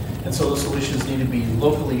building. And so those solutions need to be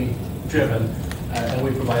locally driven, and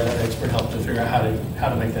we provide that expert help to figure out how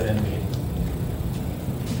to make that end meet.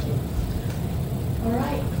 All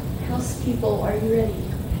right, house people, are you ready?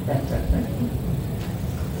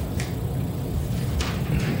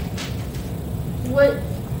 What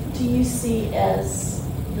do you see as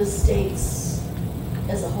the state's,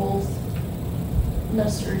 as a whole,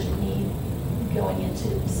 most urgent need going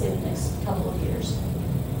into, say, the next couple of years?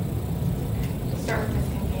 We'll start with Ms.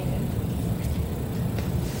 Concannon.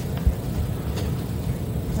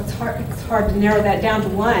 It's hard to narrow that down to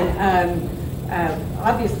one.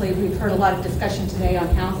 Obviously, we've heard a lot of discussion today on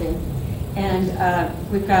housing, and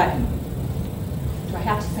we've got, do I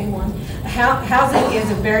have to say one? Housing is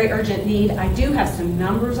a very urgent need. I do have some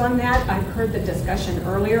numbers on that. I've heard the discussion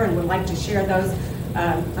earlier and would like to share those.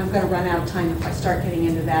 I'm going to run out of time if I start getting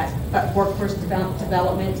into that. But workforce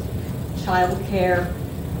development, child care,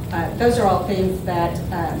 those are all things that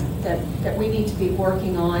we need to be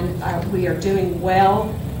working on. We are doing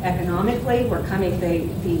well economically. We're coming, the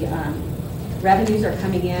revenues are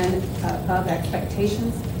coming in above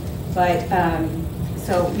expectations. But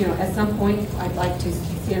so, you know, at some point, I'd like to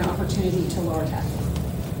see an opportunity to lower taxes.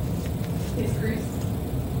 Ms. Cruz.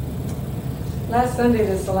 Last Sunday,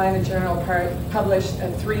 the Salina Journal published a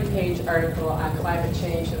 3-page article on climate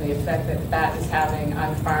change and the effect that is having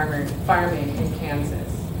on farming in Kansas.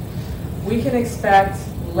 We can expect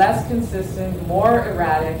less consistent, more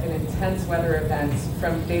erratic, and intense weather events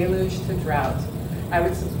from deluge to drought. I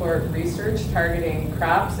would support research targeting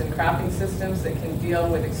crops and cropping systems that can deal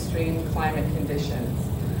with extreme climate conditions.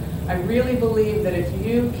 I really believe that if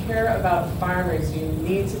you care about farmers, you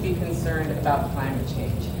need to be concerned about climate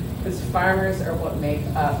change, because farmers are what make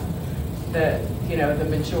up the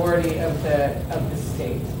majority of the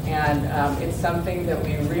state, and it's something that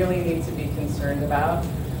we really need to be concerned about.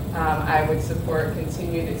 I would support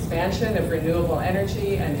continued expansion of renewable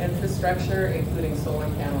energy and infrastructure, including solar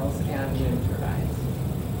panels and wind turbines.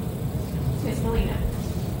 Ms. Molina.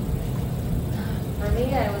 For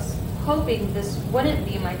me, I was hoping this wouldn't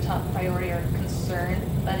be my top priority or concern,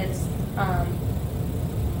 but it's a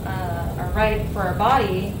right for our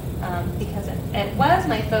body, because it was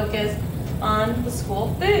my focus on the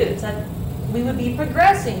school foods, that we would be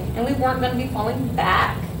progressing and we weren't going to be falling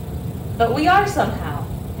back. But we are somehow.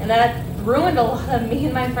 And that ruined a lot of me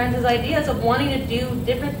and my friends' ideas of wanting to do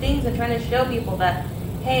different things and trying to show people that,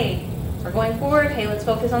 hey, we're going forward, hey, let's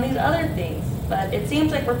focus on these other things. But it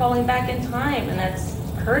seems like we're falling back in time, and that's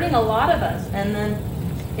hurting a lot of us. And then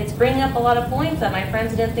it's bringing up a lot of points that my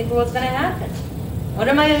friends didn't think was going to happen. What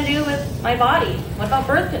am I going to do with my body? What about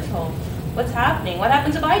birth control? What's happening? What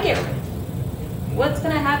happens if I get raped? What's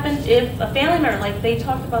going to happen if a family member, like they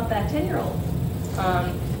talked about that 10-year-old,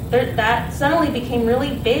 that suddenly became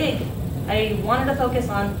really big. I wanted to focus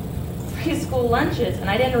on preschool lunches, and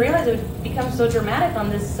I didn't realize it would become so dramatic on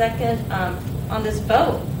this on this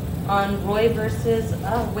vote on Roy versus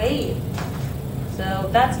Wade. So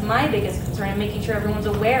that's my biggest concern, making sure everyone's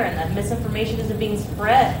aware and that misinformation isn't being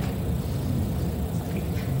spread.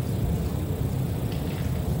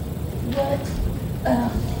 What,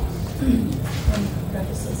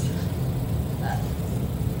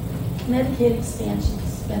 Medicaid expansion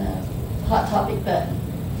has been a hot topic, but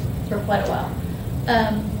for quite a while.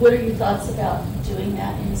 What are your thoughts about doing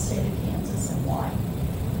that in the state of Kansas, and why?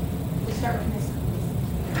 We'll start with Ms.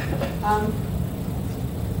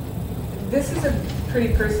 This is a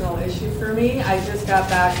pretty personal issue for me. I just got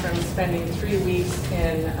back from spending 3 weeks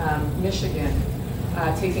in Michigan,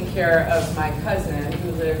 taking care of my cousin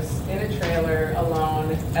who lives in a trailer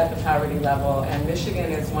alone at the poverty level. And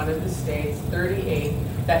Michigan is one of the states, 38,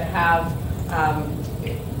 that have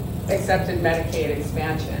accepted Medicaid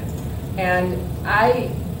expansion. And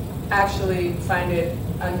I actually find it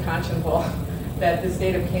unconscionable that the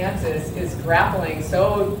state of Kansas is grappling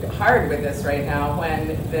so hard with this right now, when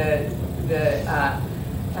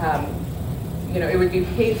it would be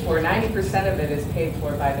paid for, 90% of it is paid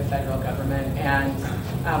for by the federal government, and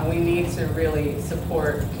we need to really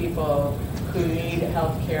support people who need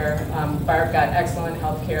health care. Barb got excellent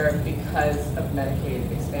health care because of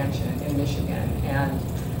Medicaid expansion in Michigan, and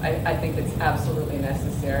I think it's absolutely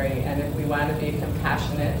necessary. And if we want to be a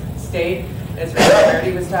compassionate state, as Randall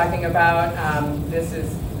Hardy was talking about, this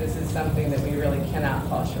is something that we really cannot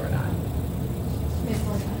fall short on. Ms.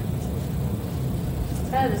 Molina. It's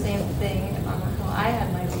kind of the same thing on how I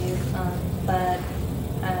had my views, but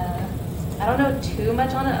I don't know too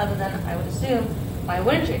much on it other than I would assume, why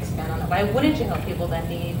wouldn't you expand on it? Why wouldn't you help people that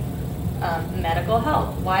need medical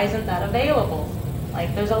help? Why isn't that available?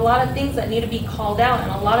 Like, there's a lot of things that need to be called out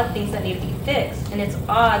and a lot of things that need to be fixed. And it's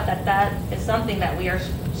odd that that is something that we are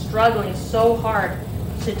struggling so hard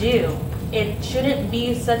to do. It shouldn't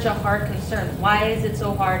be such a hard concern. Why is it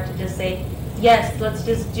so hard to just say, yes, let's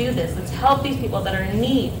just do this. Let's help these people that are in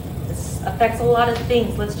need. This affects a lot of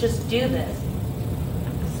things. Let's just do this.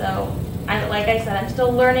 So, like I said, I'm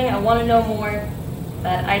still learning. I want to know more.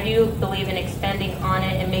 But I do believe in expanding on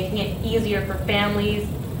it and making it easier for families,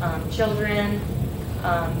 children,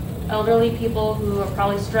 elderly people who are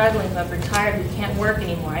probably struggling, who have retired, who can't work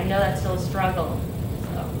anymore. I know that's still a struggle.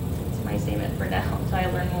 So that's my statement for now until I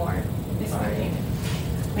learn more.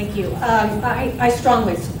 Thank you. I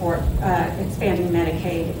strongly support expanding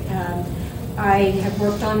Medicaid. I have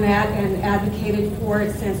worked on that and advocated for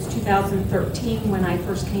it since 2013 when I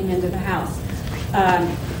first came into the House.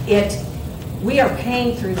 We are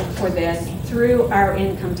paying for this through our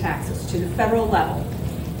income taxes to the federal level.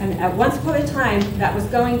 And at once upon a time, that was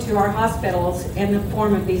going to our hospitals in the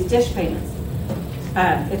form of these dish payments.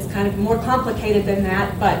 It's kind of more complicated than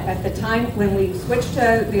that, but at the time when we switched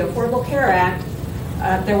to the Affordable Care Act,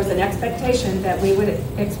 there was an expectation that we would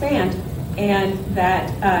expand and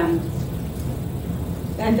that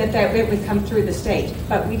it would come through the state,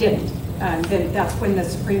 but we didn't. Then that's when the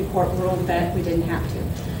Supreme Court ruled that we didn't have to.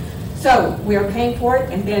 So we are paying for it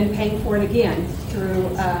and then paying for it again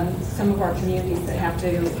through some of our communities that have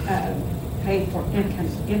to pay for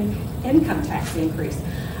income tax increase.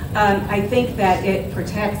 I think that it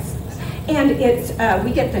protects, and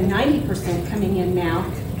we get the 90% coming in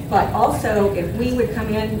now, but also if we would come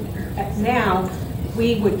in now,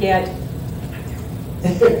 we would get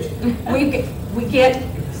we get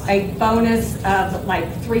a bonus of like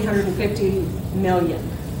 $350 million,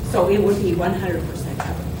 so it would be 100%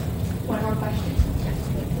 covered. One more question.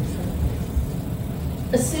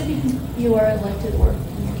 Assuming you are elected, or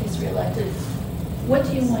in your case re-elected, what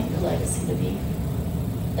do you want your legacy to be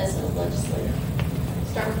as a legislator?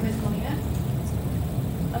 Start with Ms. Molina.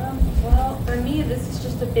 Well, for me, this is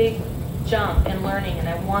just a big jump in learning, and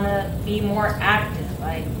I want to be more active.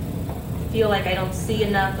 I feel like I don't see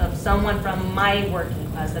enough of someone from my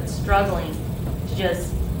working class that's struggling to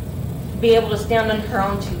just be able to stand on her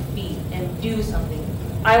own 2 feet and do something.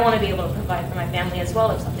 I want to be able to provide for my family as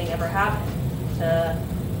well if something ever happened to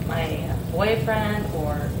my boyfriend,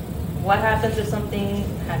 or what happens if something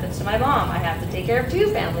happens to my mom. I have to take care of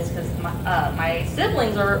 2 families because my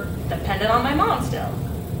siblings are dependent on my mom still.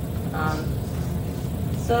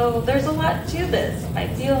 So there's a lot to this. I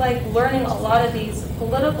feel like learning a lot of these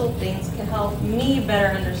political things can help me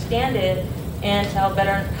better understand it and to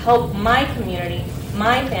help my community,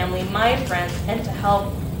 my family, my friends, and to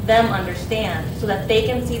help them understand so that they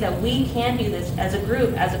can see that we can do this as a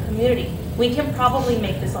group, as a community. We can probably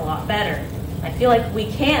make this a lot better. I feel like we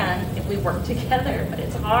can if we work together, but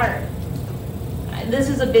it's hard. This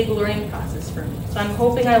is a big learning process for me. So I'm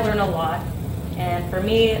hoping I learn a lot. And for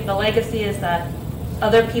me, the legacy is that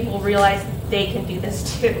other people realize they can do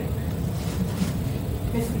this too.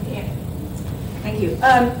 Ms. Concannon. Thank you.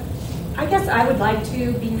 I guess I would like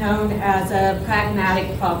to be known as a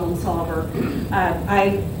pragmatic problem solver.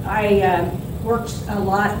 I worked a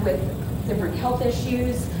lot with different health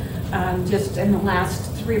issues. Just in the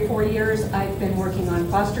last 3 or 4 years, I've been working on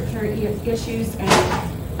foster care issues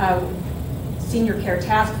and senior care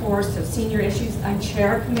task force, so senior issues. I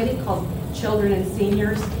chair a committee called Children and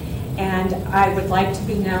Seniors, and I would like to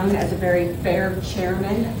be known as a very fair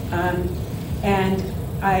chairman. And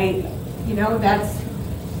that's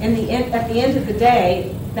at the end of the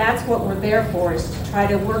day, that's what we're there for, is to try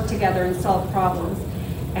to work together and solve problems.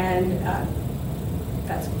 And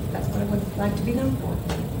that's what I would like to be known for.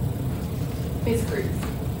 Ms. Cruz.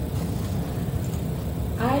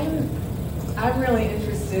 I'm really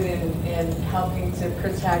interested in helping to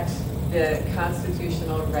protect the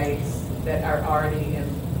constitutional rights that are already in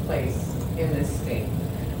place in this state.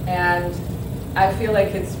 And I feel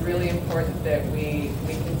like it's really important that we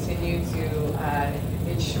continue to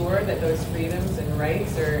ensure that those freedoms and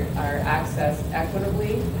rights are accessed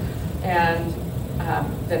equitably, and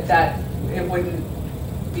that it wouldn't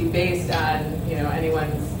be based on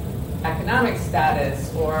anyone's economic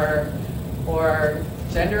status or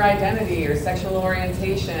gender identity or sexual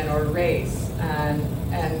orientation or race,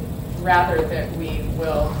 and rather that we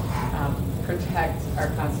will protect our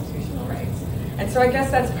constitutional rights. And so I guess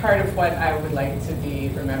that's part of what I would like to be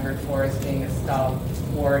remembered for, as being a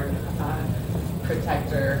stalwart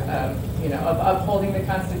protector of, of upholding the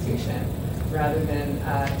Constitution rather than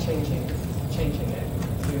changing it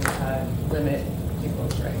to limit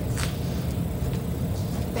people's rights.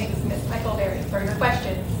 Thanks, Ms. Michaelberry, for your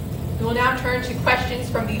questions. We will now turn to questions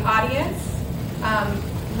from the audience.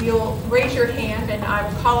 You'll raise your hand and I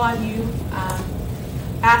will call on you.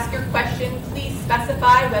 Ask your question. Please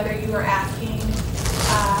specify whether you are asking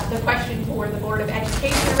the question for the Board of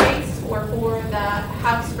Education race or for the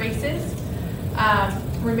House races.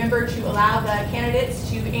 Remember to allow the candidates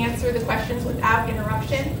to answer the questions without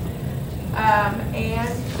interruption.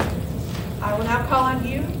 And I will now call on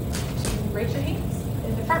you to raise your hands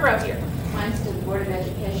in the front row here. Mine's to the Board of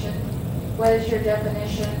Education. What is your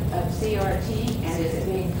definition of CRT, and is it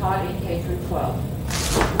being taught in K through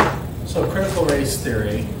 12? So critical race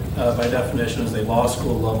theory, by definition, is a law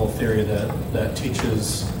school level theory that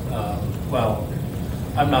teaches, well,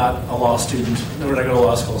 I'm not a law student, nor did I go to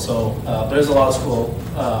law school, so there's a law school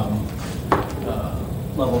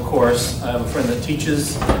level course. I have a friend that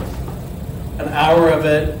teaches an hour of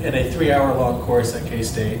it in a 3-hour long course at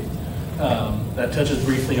K-State that touches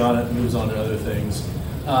briefly on it and moves on to other things.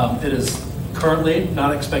 It is currently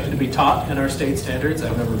not expected to be taught in our state standards.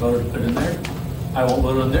 I've never voted to put it in there. I won't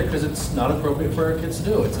vote in there because it's not appropriate for our kids to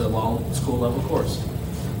do. It's a long school level course.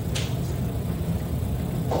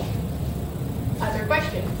 Other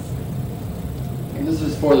questions? And this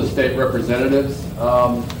is for the state representatives.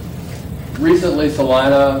 Recently,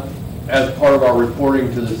 Salina, as part of our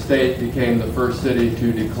reporting to the state, became the first city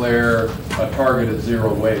to declare a target of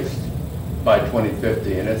zero waste by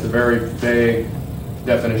 2050. And it's a very vague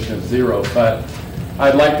definition of zero, but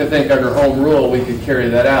I'd like to think under home rule we could carry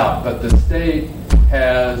that out. But the state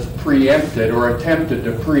has preempted or attempted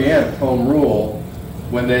to preempt home rule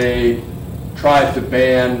when they tried to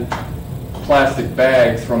ban plastic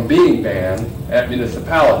bags from being banned at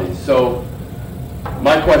municipalities. So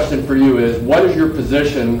my question for you is, what is your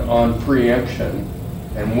position on preemption,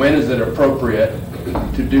 and when is it appropriate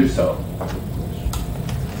to do so?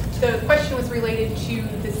 The question was related to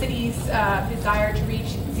the city's desire to reach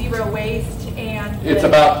zero waste, and it's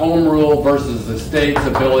about home rule versus the state's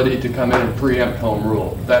ability to come in and preempt home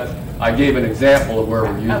rule. That I gave an example of where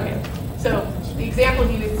we're using it. So the example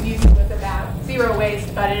he was using was about zero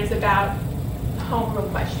waste, but it is about home rule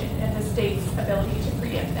question and the state's ability to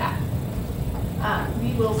preempt that.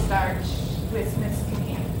 We will start with Ms.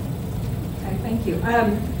 Concannon. Okay, thank you.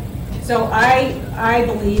 So I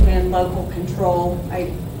believe in local control.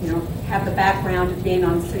 I have the background of being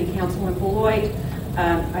on the city council in Beloit.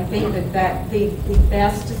 I think that the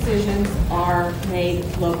best decisions are made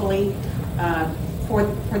locally for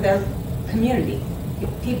their community.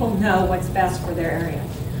 People know what's best for their area.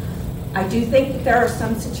 I do think that there are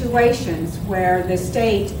some situations where the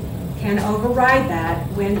state can override that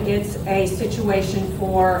when it's a situation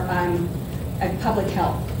for a public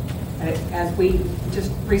health, as we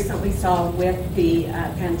just recently saw with the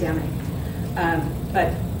pandemic.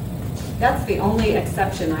 But that's the only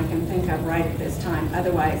exception I can think of right at this time.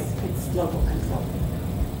 Otherwise, it's local control.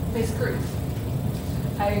 Ms. Cruz.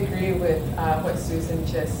 I agree with what Susan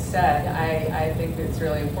just said. I think it's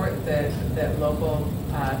really important that local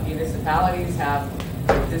municipalities have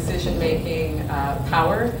decision-making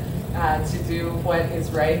power to do what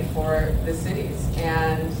is right for the cities.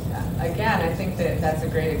 And again, I think that that's a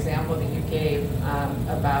great example that you gave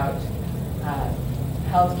about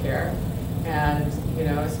healthcare, and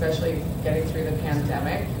especially getting through the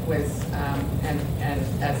pandemic was, and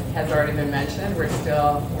as has already been mentioned, we're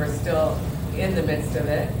still in the midst of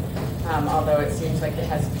it, although it seems like it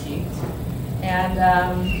has peaked. And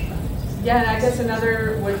yeah, and I guess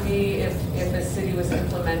another would be if a city was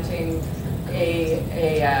implementing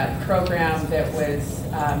a program that was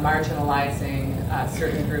marginalizing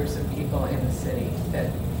certain groups of people in the city,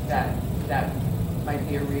 that might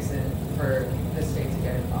be a reason for the state to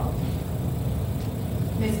get involved.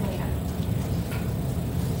 Ms. Molina.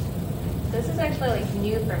 This is actually like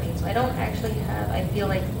new for me, so I don't actually have, I feel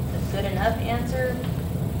like, a good enough answer,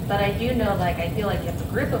 but I do know, like, I feel like if a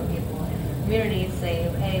group of people in the community say,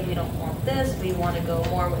 hey, we don't want this, we want to go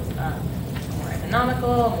more with more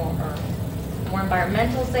economical, more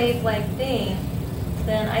environmental safe like thing,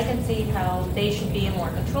 then I can see how they should be in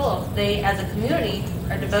more control. If they, as a community,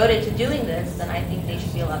 are devoted to doing this, then I think they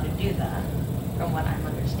should be allowed to do that. From what I'm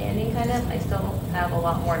understanding, kind of, I still have a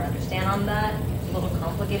lot more to understand on that. a little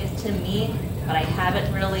complicated to me, but I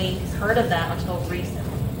haven't really heard of that until recently.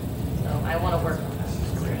 So I want to work on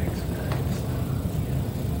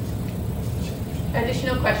that.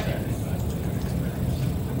 Additional questions?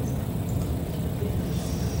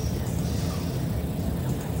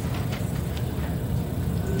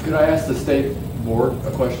 Could I ask the state board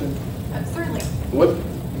a question? Certainly. What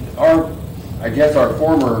I guess our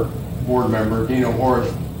former board member, Dina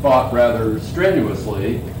Horace, fought rather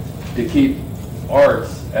strenuously to keep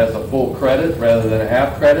arts as a full credit rather than a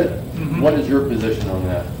half credit. Mm-hmm. What is your position on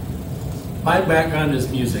that? My background is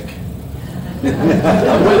music. I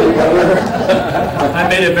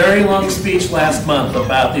made a very long speech last month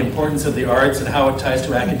about the importance of the arts and how it ties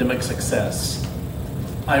to academic success.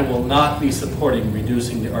 I will not be supporting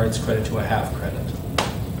reducing the arts credit to a half credit.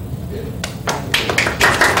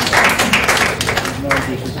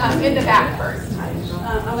 In the back first. I'm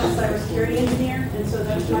a cybersecurity engineer, and so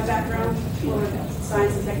that's my background for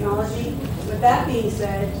science and technology. With that being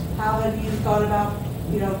said, how have you thought about,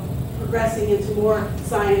 progressing into more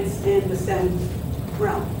science in the STEM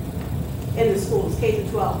realm in the schools, K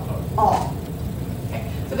through 12, all? Okay.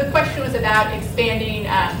 So the question was about expanding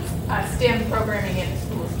STEM programming in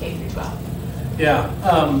schools, K through 12.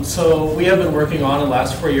 Yeah, so we have been working on, in the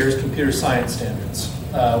last 4 years, computer science standards.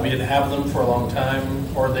 We didn't have them for a long time,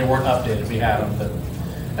 or they weren't updated. We had them, but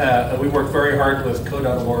we worked very hard with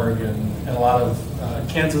Code.org and a lot of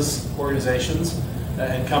Kansas organizations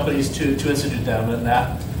and companies to institute them. And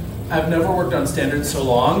that I've never worked on standards so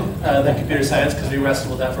long than computer science, because we wrestled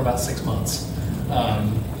with that for about 6 months,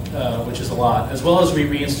 which is a lot. As well as we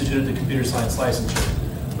reinstituted the computer science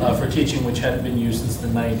licensure for teaching, which hadn't been used since the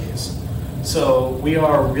 90s. So we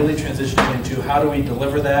are really transitioning into how do we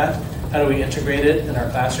deliver that. How do we integrate it in our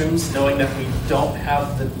classrooms, knowing that we don't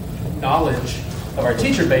have the knowledge of our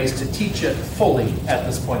teacher base to teach it fully at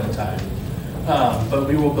this point in time. But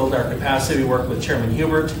we will build our capacity. We work with Chairman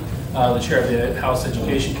Hubert, the chair of the House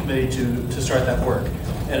Education Committee, to start that work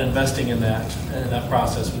and investing in that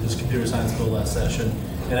process with this computer science bill last session.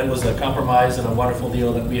 And it was a compromise and a wonderful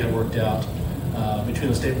deal that we have worked out between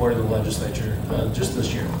the state board and the legislature just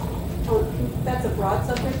this year. That's a broad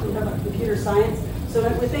subject. We're talking about computer science. So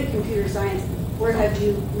within computer science, where have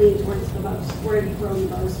you leaned towards the most? Where have you grown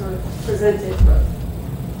the most or presented growth?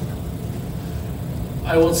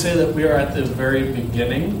 I will say that we are at the very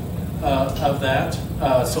beginning of that.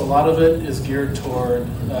 So a lot of it is geared toward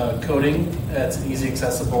coding. It's an easy,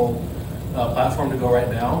 accessible platform to go right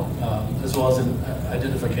now, as well as in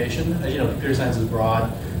identification. Computer science is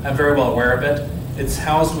broad. I'm very well aware of it. It's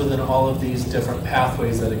housed within all of these different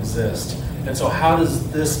pathways that exist. And so how does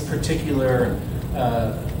this particular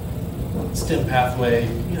STEM pathway,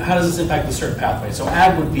 how does this impact the certain pathway? So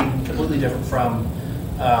ag would be completely different from,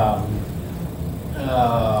 I'm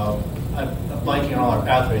blanking on all our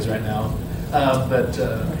pathways right now, but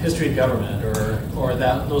history of government or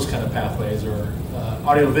those kind of pathways, or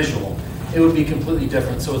audiovisual, it would be completely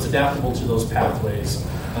different. So it's adaptable to those pathways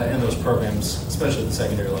in those programs, especially at the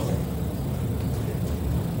secondary level.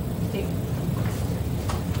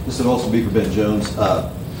 This would also be for Ben Jones.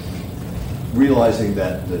 Realizing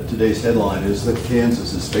that today's headline is that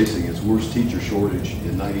Kansas is facing its worst teacher shortage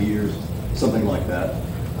in 90 years, something like that,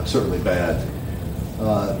 certainly bad.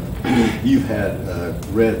 You've had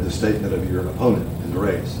read the statement of your opponent in the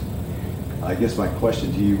race. I guess my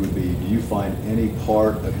question to you would be, do you find any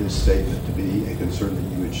part of his statement to be a concern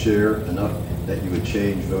that you would share enough that you would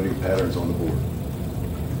change voting patterns on the board?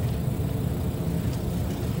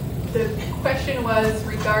 The question was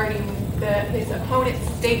regarding his opponent's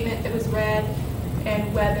statement that was read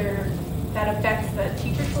and whether that affects the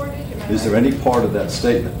teacher shortage. Is there any part of that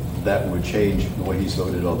statement that would change the way he's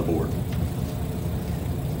voted on the board?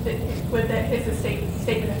 Would his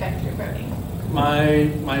statement affect your voting?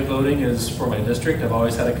 My voting is for my district. I've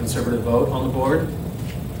always had a conservative vote on the board,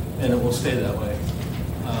 and it will stay that way.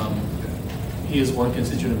 He is one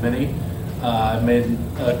constituent of many. I've made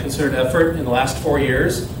a concerted effort in the last 4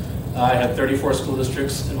 years. I had 34 school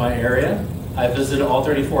districts in my area. I visited all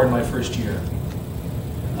 34 in my first year.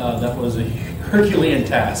 That was a Herculean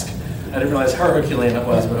task. I didn't realize how Herculean it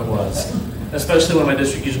was, but it was. Especially when my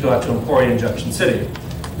district used to go out to Emporia and Junction City.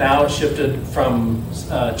 Now it's shifted from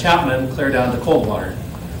Chapman clear down to Coldwater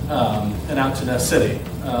and out to Ness City.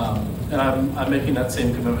 And I'm making that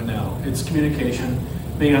same commitment now. It's communication,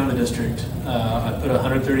 being out in the district. I put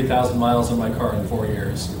 130,000 miles on my car in 4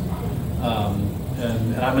 years.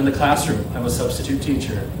 And I'm in the classroom. I'm a substitute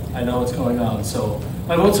teacher. I know what's going on. So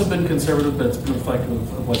my votes have been conservative, but it's been reflective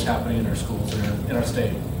of what's happening in our schools and in our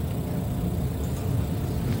state.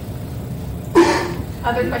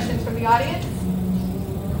 Other questions from the audience?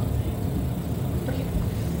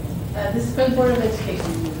 This is from Board of Education.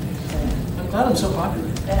 I'm glad I'm so popular.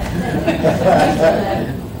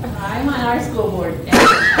 I'm on our school board,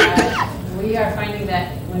 and we are finding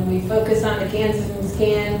that when we focus on the Kansas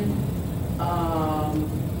can,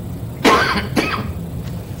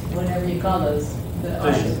 whatever you call those,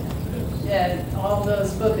 all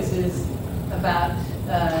those focuses about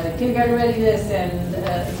kindergarten readiness and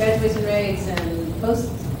graduation rates and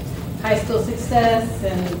post-high school success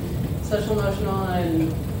and social emotional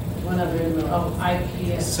and one other,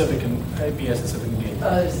 IPS. IPS and civic engagement.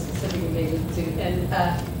 Oh, there's civic engagement too. And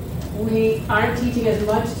we aren't teaching as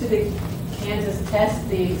much to the Kansas test,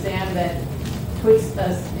 the exam that puts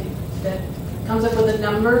us, that comes up with a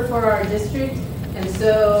number for our district. And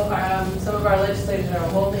so some of our legislators are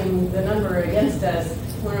holding the number against us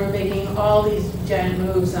when we're making all these giant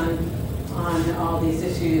moves on all these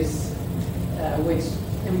issues, which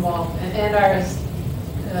involve, and our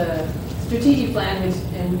strategic plan, which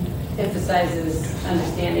emphasizes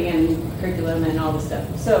understanding and curriculum and all this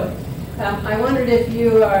stuff. So I wondered if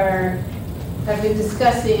you have been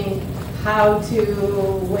discussing how to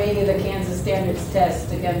weigh the Kansas Standards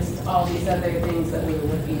Test against all these other things that we were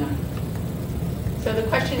working on. So the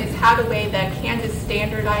question is how to weigh the Kansas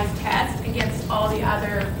standardized test against all the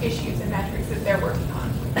other issues and metrics that they're working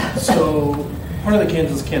on. So part of the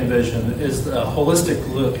Kansas Can vision is the holistic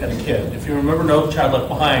look at a kid. If you remember No Child Left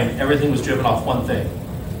Behind, everything was driven off one thing,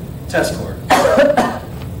 test score.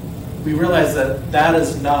 We realize that that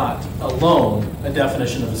is not alone a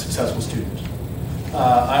definition of a successful student.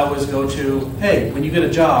 I always go to, hey, when you get a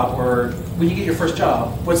job or when you get your first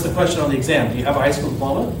job, what's the question on the exam? Do you have a high school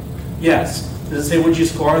diploma? Yes. Does it say what'd you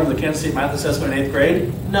score on the Kansas State Math Assessment in 8th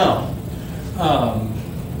grade? No.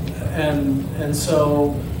 And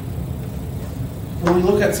so when we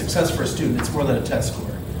look at success for a student, it's more than a test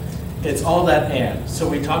score. It's all that and. So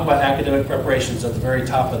we talk about academic preparations at the very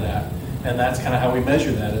top of that, and that's kind of how we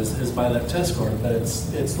measure that is by that test score. But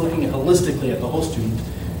it's looking holistically at the whole student,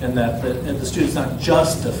 and that the student's not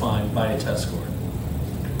just defined by a test score.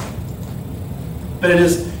 But it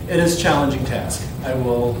is a challenging task.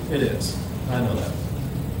 It is. I know that.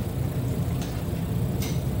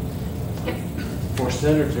 For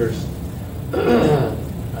senators, oh,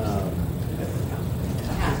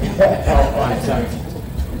 I'm sorry.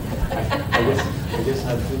 I guess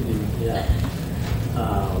I'm thinking, yeah.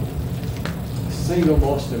 Single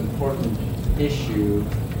most important issue,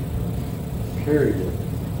 period,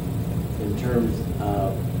 in terms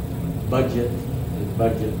of budget and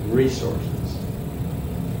budget resources.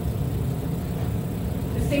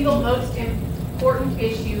 The single most important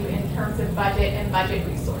issue in terms of budget and budget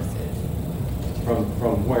resources.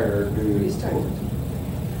 From where do we start?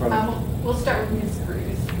 We'll start with Ms.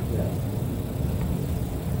 Cruz.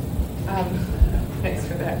 Thanks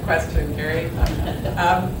for that question, Gary.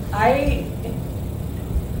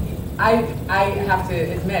 I have to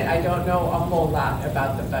admit, I don't know a whole lot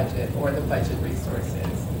about the budget or the budget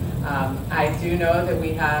resources. I do know that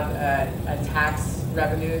we have a tax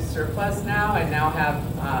revenue surplus now, and now have,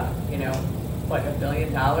 what, $1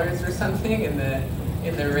 billion or something in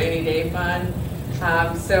the rainy day fund.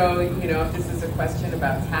 So, if this is a question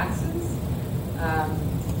about taxes,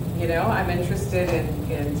 I'm interested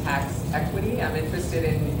in tax equity. I'm interested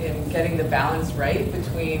in getting the balance right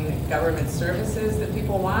between government services that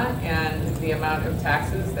people want and the amount of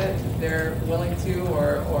taxes that they're willing to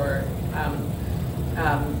or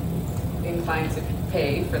inclined to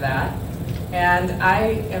pay for that. And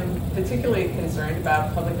I am particularly concerned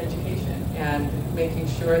about public education and making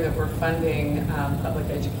sure that we're funding public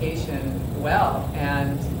education well,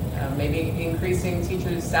 and maybe increasing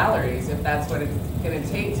teachers' salaries if that's what it's going to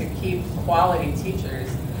take to keep quality teachers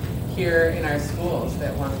here in our schools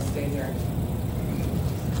that want to stay here.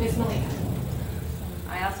 Ms. Molina.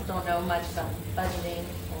 I also don't know much about budgeting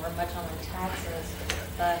or much on the taxes,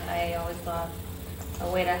 but I always thought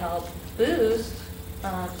a way to help boost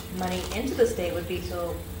money into the state would be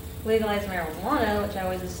to legalize marijuana, which I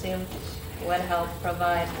always assumed would help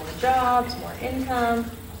provide more jobs, more income.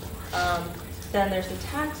 Then there's a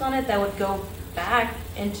tax on it that would go back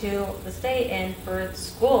into the state and for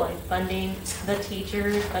school and funding the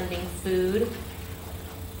teachers, funding food.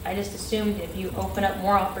 I just assumed if you open up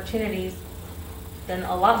more opportunities, then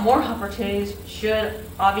a lot more opportunities should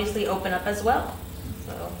obviously open up as well.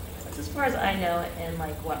 So that's as far as I know, and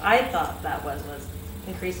like what I thought that was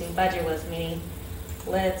increasing budget was meaning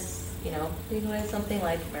let's legalize something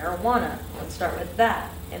like marijuana. Let's start with that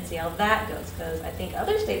and see how that goes, because I think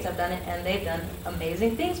other states have done it and they've done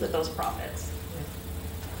amazing things with those profits.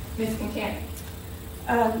 Ms. Concannon.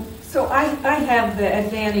 So I have the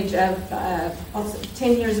advantage of also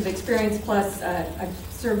 10 years of experience plus I've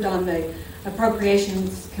served on the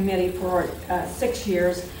Appropriations Committee for 6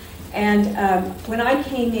 years. And when I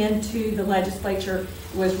came into the legislature,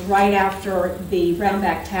 it was right after the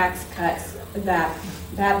roundback tax cuts that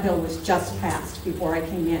bill was just passed before I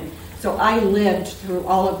came in. So I lived through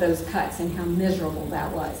all of those cuts and how miserable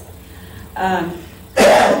that was.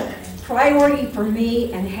 Priority for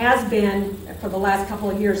me, and has been for the last couple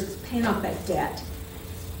of years, is paying off that debt.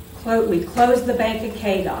 We closed the bank at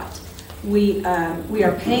KDOT. We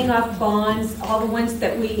are paying off bonds, all the ones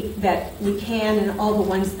that we can, and all the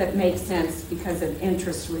ones that make sense because of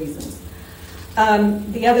interest reasons.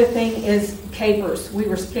 The other thing is capers. We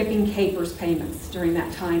were skipping capers payments during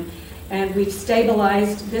that time, and we've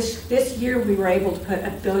stabilized. This year we were able to put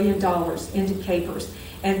 $1 billion into capers,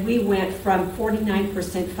 and we went from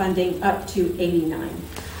 49% funding up to 89%.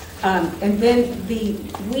 And then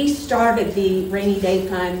we started the rainy day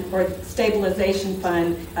fund or stabilization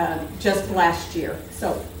fund just last year.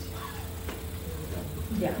 So,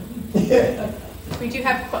 yeah. We do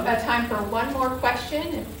have time for one more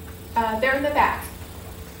question. There in the back.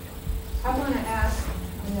 I want to ask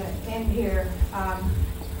in the end here,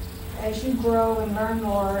 as you grow and learn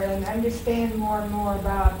more and understand more and more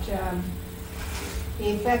about the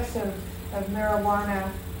effects of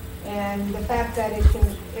marijuana and the fact that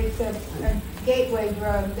it's a gateway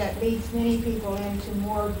drug that leads many people into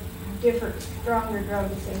more different, stronger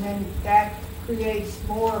drugs, and then that creates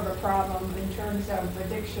more of a problem in terms of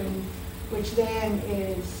addiction, which then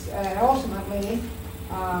is ultimately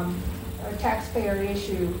a taxpayer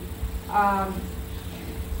issue. I'm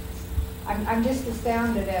just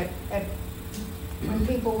astounded at when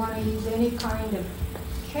people want to use any kind of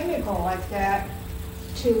chemical like that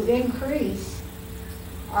to increase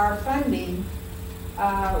our funding,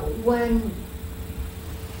 when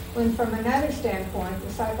from another standpoint,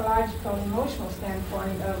 the psychological, emotional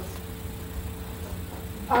standpoint of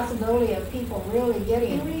possibility of people really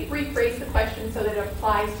getting. Can we rephrase the question so that it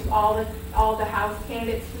applies to all the House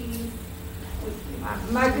candidates, please?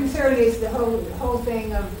 My concern is the whole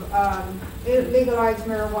thing of legalized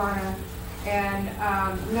marijuana and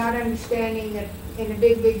not understanding that in the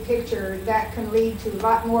big picture that can lead to a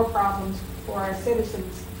lot more problems for our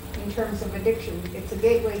citizens in terms of addiction. It's a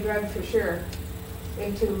gateway drug for sure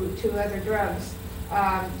into other drugs.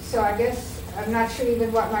 So I guess I'm not sure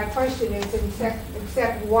even what my question is,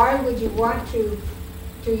 except why would you want to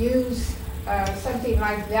use something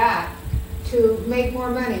like that to make more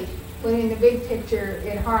money when in the big picture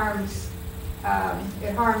it harms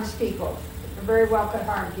people. It very well could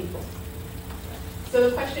harm people. So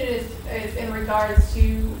the question is in regards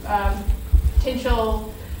to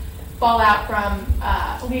potential fallout from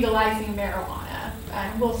legalizing marijuana.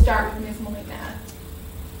 And we'll start with Ms. Molina.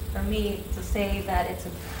 For me, to say that it's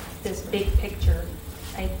this big picture,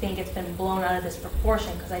 I think it's been blown out of this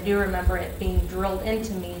proportion, because I do remember it being drilled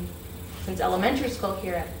into me since elementary school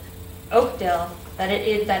here at Oakdale that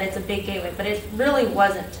it's a big gateway, but it really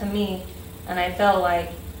wasn't to me. And I felt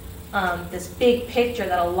like this big picture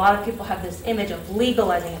that a lot of people have this image of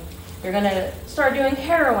legalizing it. You're going to start doing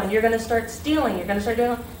heroin, you're going to start stealing, you're going to start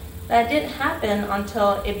doing... That didn't happen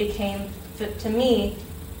until it became, to me,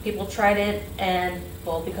 people tried it and,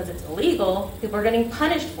 well, because it's illegal, people are getting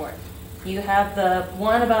punished for it. You have the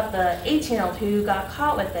one about the 18-year-old who got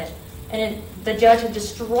caught with it, and the judge had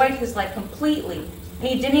destroyed his life completely. And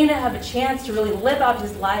he didn't even have a chance to really live out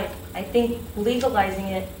his life. I think legalizing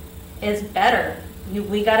it is better.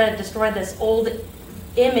 We got to destroy this old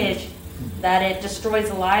image that it destroys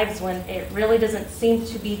lives when it really doesn't seem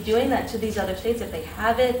to be doing that to these other states. If they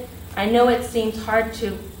have it, I know it seems hard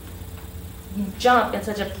to jump in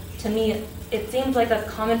such a, to me, it seems like a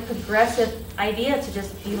common progressive idea to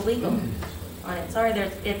just be legal on it. Sorry,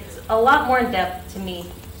 it's a lot more in depth to me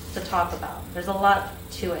to talk about. There's a lot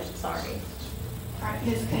to it, sorry. All right,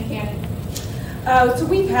 Ms. Concannon. So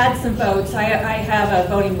we've had some votes. I have a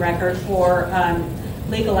voting record for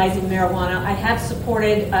legalizing marijuana. I have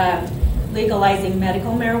supported legalizing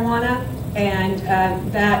medical marijuana, and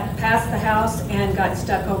that passed the House and got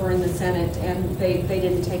stuck over in the Senate, and they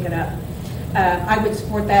didn't take it up. I would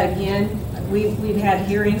support that again. We've had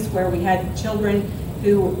hearings where we had children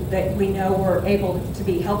that we know were able to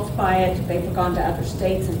be helped by it. They've gone to other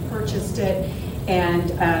states and purchased it, and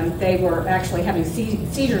they were actually having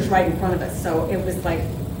seizures right in front of us. So it was like,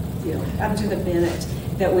 up to the minute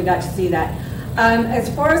that we got to see that.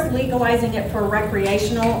 As far as legalizing it for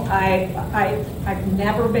recreational, I've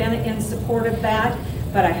never been in support of that,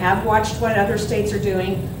 but I have watched what other states are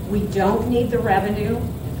doing. We don't need the revenue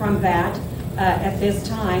from that at this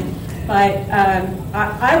time. But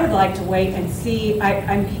I would like to wait and see.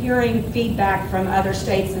 I'm hearing feedback from other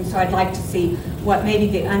states, and so I'd like to see what maybe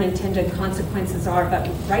the unintended consequences are. But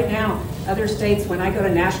right now, other states, when I go to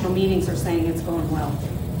national meetings, are saying it's going well.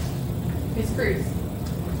 Ms. Cruz?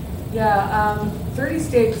 Yeah,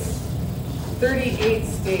 38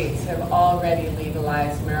 states have already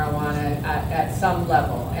legalized marijuana at some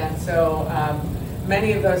level. And so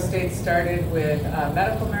many of those states started with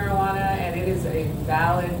medical marijuana, and it is a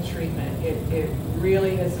valid treatment. It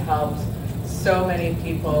really has helped so many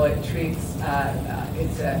people. It treats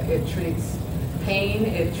it treats pain,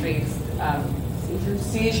 it treats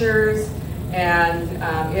seizures, and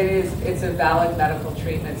it's a valid medical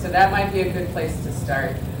treatment. So that might be a good place to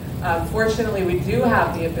start. Fortunately, we do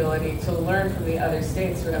have the ability to learn from the other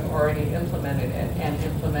states who have already implemented it and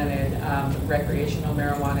implemented recreational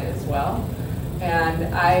marijuana as well.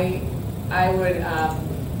 And I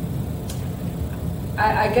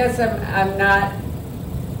guess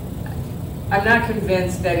I'm not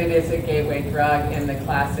convinced that it is a gateway drug in the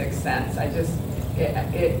classic sense. I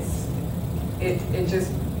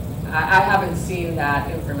haven't seen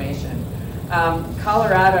that information.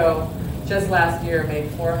 Colorado just last year made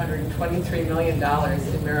 $423 million in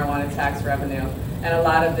marijuana tax revenue, and a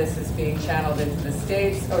lot of this is being channeled into the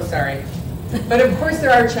states. Oh, sorry. But of course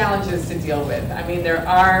there are challenges to deal with. I mean, there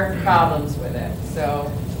are problems with it,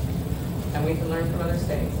 and we can learn from other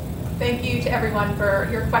states. Thank you to everyone for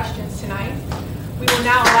your questions tonight. We will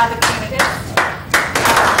now allow the candidates.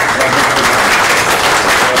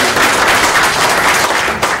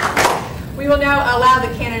 We will now allow the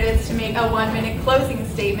candidates to make a 1-minute closing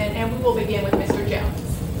statement, and we will begin with Mr.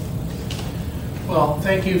 Jones. Well,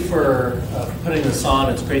 thank you for putting this on.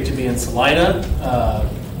 It's great to be in Salina.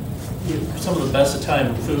 Some of the best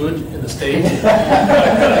Italian food in the state.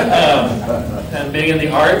 And being in the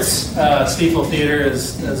arts, Stiefel Theater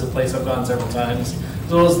is a place I've gone several times,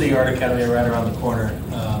 as well as the Art Academy right around the corner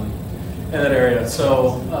in that area.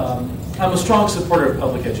 So I'm a strong supporter of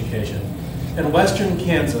public education. In western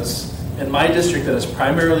Kansas, in my district that is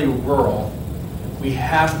primarily rural, we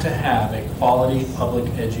have to have a quality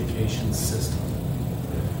public education system.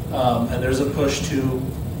 And there's a push to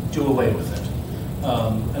do away with it.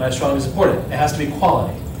 And I strongly support it. It has to be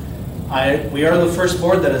quality. We are the first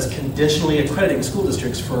board that is conditionally accrediting school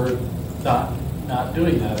districts for not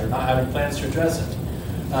doing that or not having plans to address it.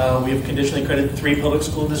 We have conditionally accredited 3 public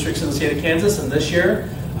school districts in the state of Kansas, and this year,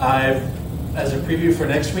 as a preview for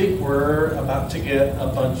next week, we're about to get a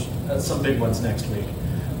bunch, some big ones next week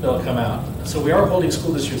that'll come out. So we are holding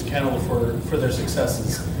school districts accountable for their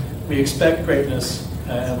successes. We expect greatness,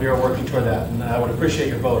 and we are working toward that, and I would appreciate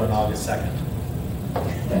your vote on August 2nd.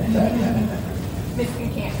 Ms.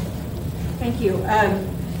 Concannon. Thank you.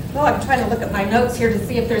 Well, I'm trying to look at my notes here to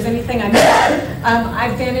see if there's anything I missed.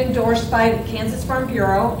 I've been endorsed by the Kansas Farm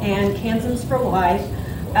Bureau and Kansans for Life,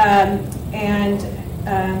 and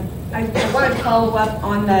I wanted to follow up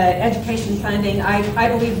on the education funding. I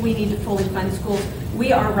believe we need to fully fund schools.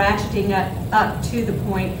 We are ratcheting up to the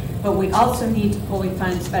point, but we also need to fully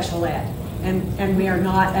fund special ed, and we are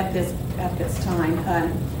not at this time.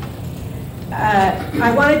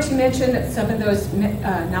 I wanted to mention some of those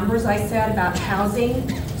numbers I said about housing.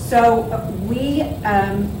 So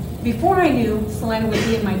before I knew Salina would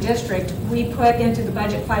be in my district, we put into the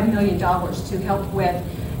budget $5 million to help with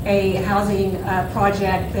a housing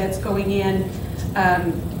project that's going in.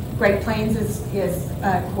 Great Plains is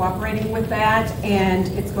cooperating with that, and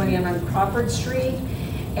it's going in on Crawford Street,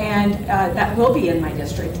 and that will be in my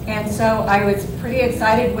district. And so I was pretty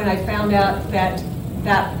excited when I found out that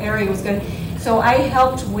that area was going to. So I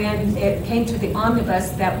helped when it came to the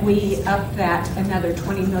omnibus that we upped that another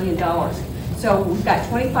 $20 million. So we've got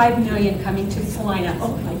 $25 million coming to Salina.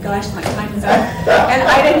 Oh my gosh, my time is up. And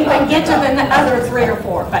I didn't even get to the other 3 or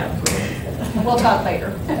 4, but we'll talk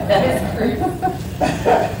later.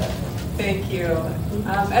 Thank you.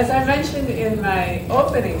 As I mentioned in my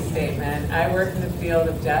opening statement, I work in the field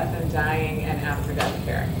of death and dying and after-death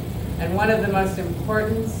care. And one of the most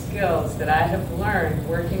important skills that I have learned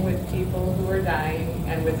working with people who are dying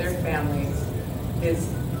and with their families is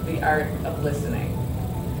the art of listening.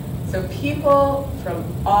 So people from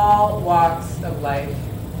all walks of life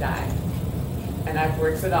die. And I've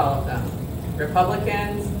worked with all of them.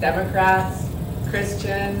 Republicans, Democrats,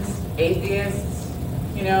 Christians, atheists,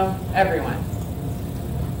 everyone.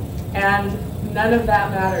 And none of that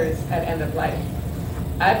matters at end of life.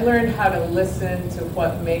 I've learned how to listen to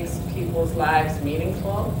what makes people's lives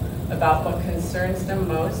meaningful, about what concerns them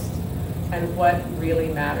most, and what really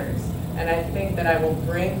matters. And I think that I will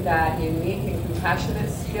bring that unique and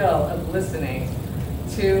compassionate skill of listening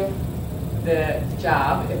to the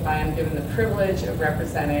job if I am given the privilege of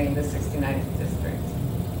representing the 69th district.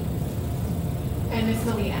 And Ms.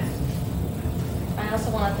 Molina. I also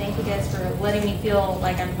want to thank you guys for letting me feel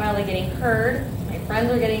like I'm finally getting heard. My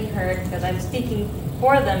friends are getting heard because I'm speaking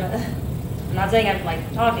for them. I'm not saying I'm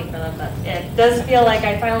like talking for them, but it does feel like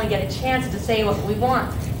I finally get a chance to say what we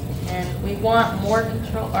want. And we want more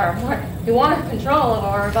control, we want control of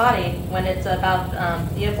our body when it's about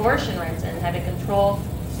the abortion rights and having control,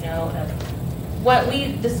 you know, of what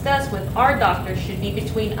we discuss with our doctors should be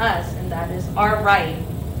between us, and that is our right.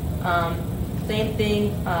 Same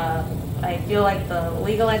thing, I feel like the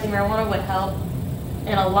legalizing marijuana would help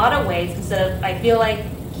in a lot of ways instead of, I feel like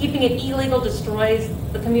keeping it illegal destroys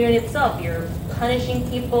the community itself. You're punishing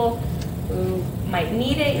people who might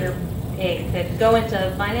need it. It could go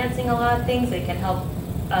into financing a lot of things. It can help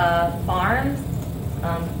farms,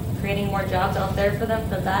 creating more jobs out there for them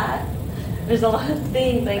for that. There's a lot of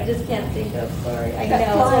things I just can't think of. Sorry. I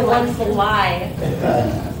know, it's one fly.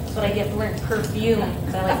 That's what I get for wearing perfume,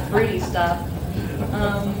 because I like fruity stuff.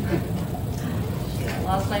 I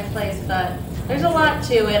lost my place, but there's a lot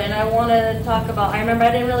to it, and I want to talk about, I remember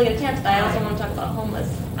I didn't really get a chance, but I also want to talk about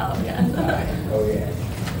homeless again. Oh, yeah.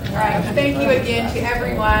 All right, thank you again to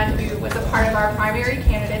everyone who was a part of our primary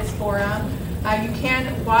candidates forum. You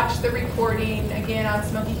can watch the recording again on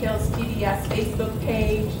Smoky Hills PDS Facebook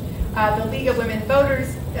page, the League of Women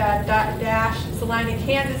Voters Salina,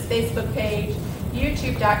 Kansas Facebook page,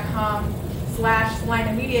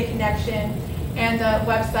 youtube.com/Salina Media Connection, and the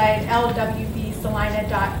website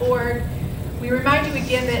lwvsalina.org. We remind you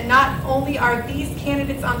again that not only are these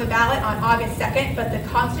candidates on the ballot on August 2nd, but the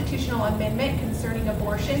constitutional amendment concerning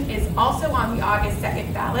abortion is also on the August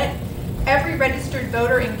 2nd ballot. Every registered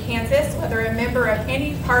voter in Kansas, whether a member of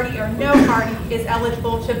any party or no party, is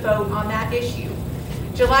eligible to vote on that issue.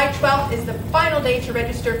 July 12th is the final day to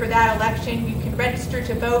register for that election. You can register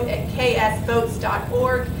to vote at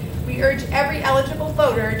ksvotes.org. We urge every eligible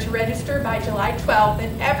voter to register by July 12th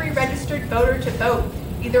and every registered voter to vote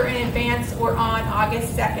either in advance or on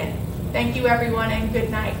August 2nd. Thank you, everyone, and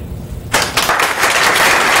good night.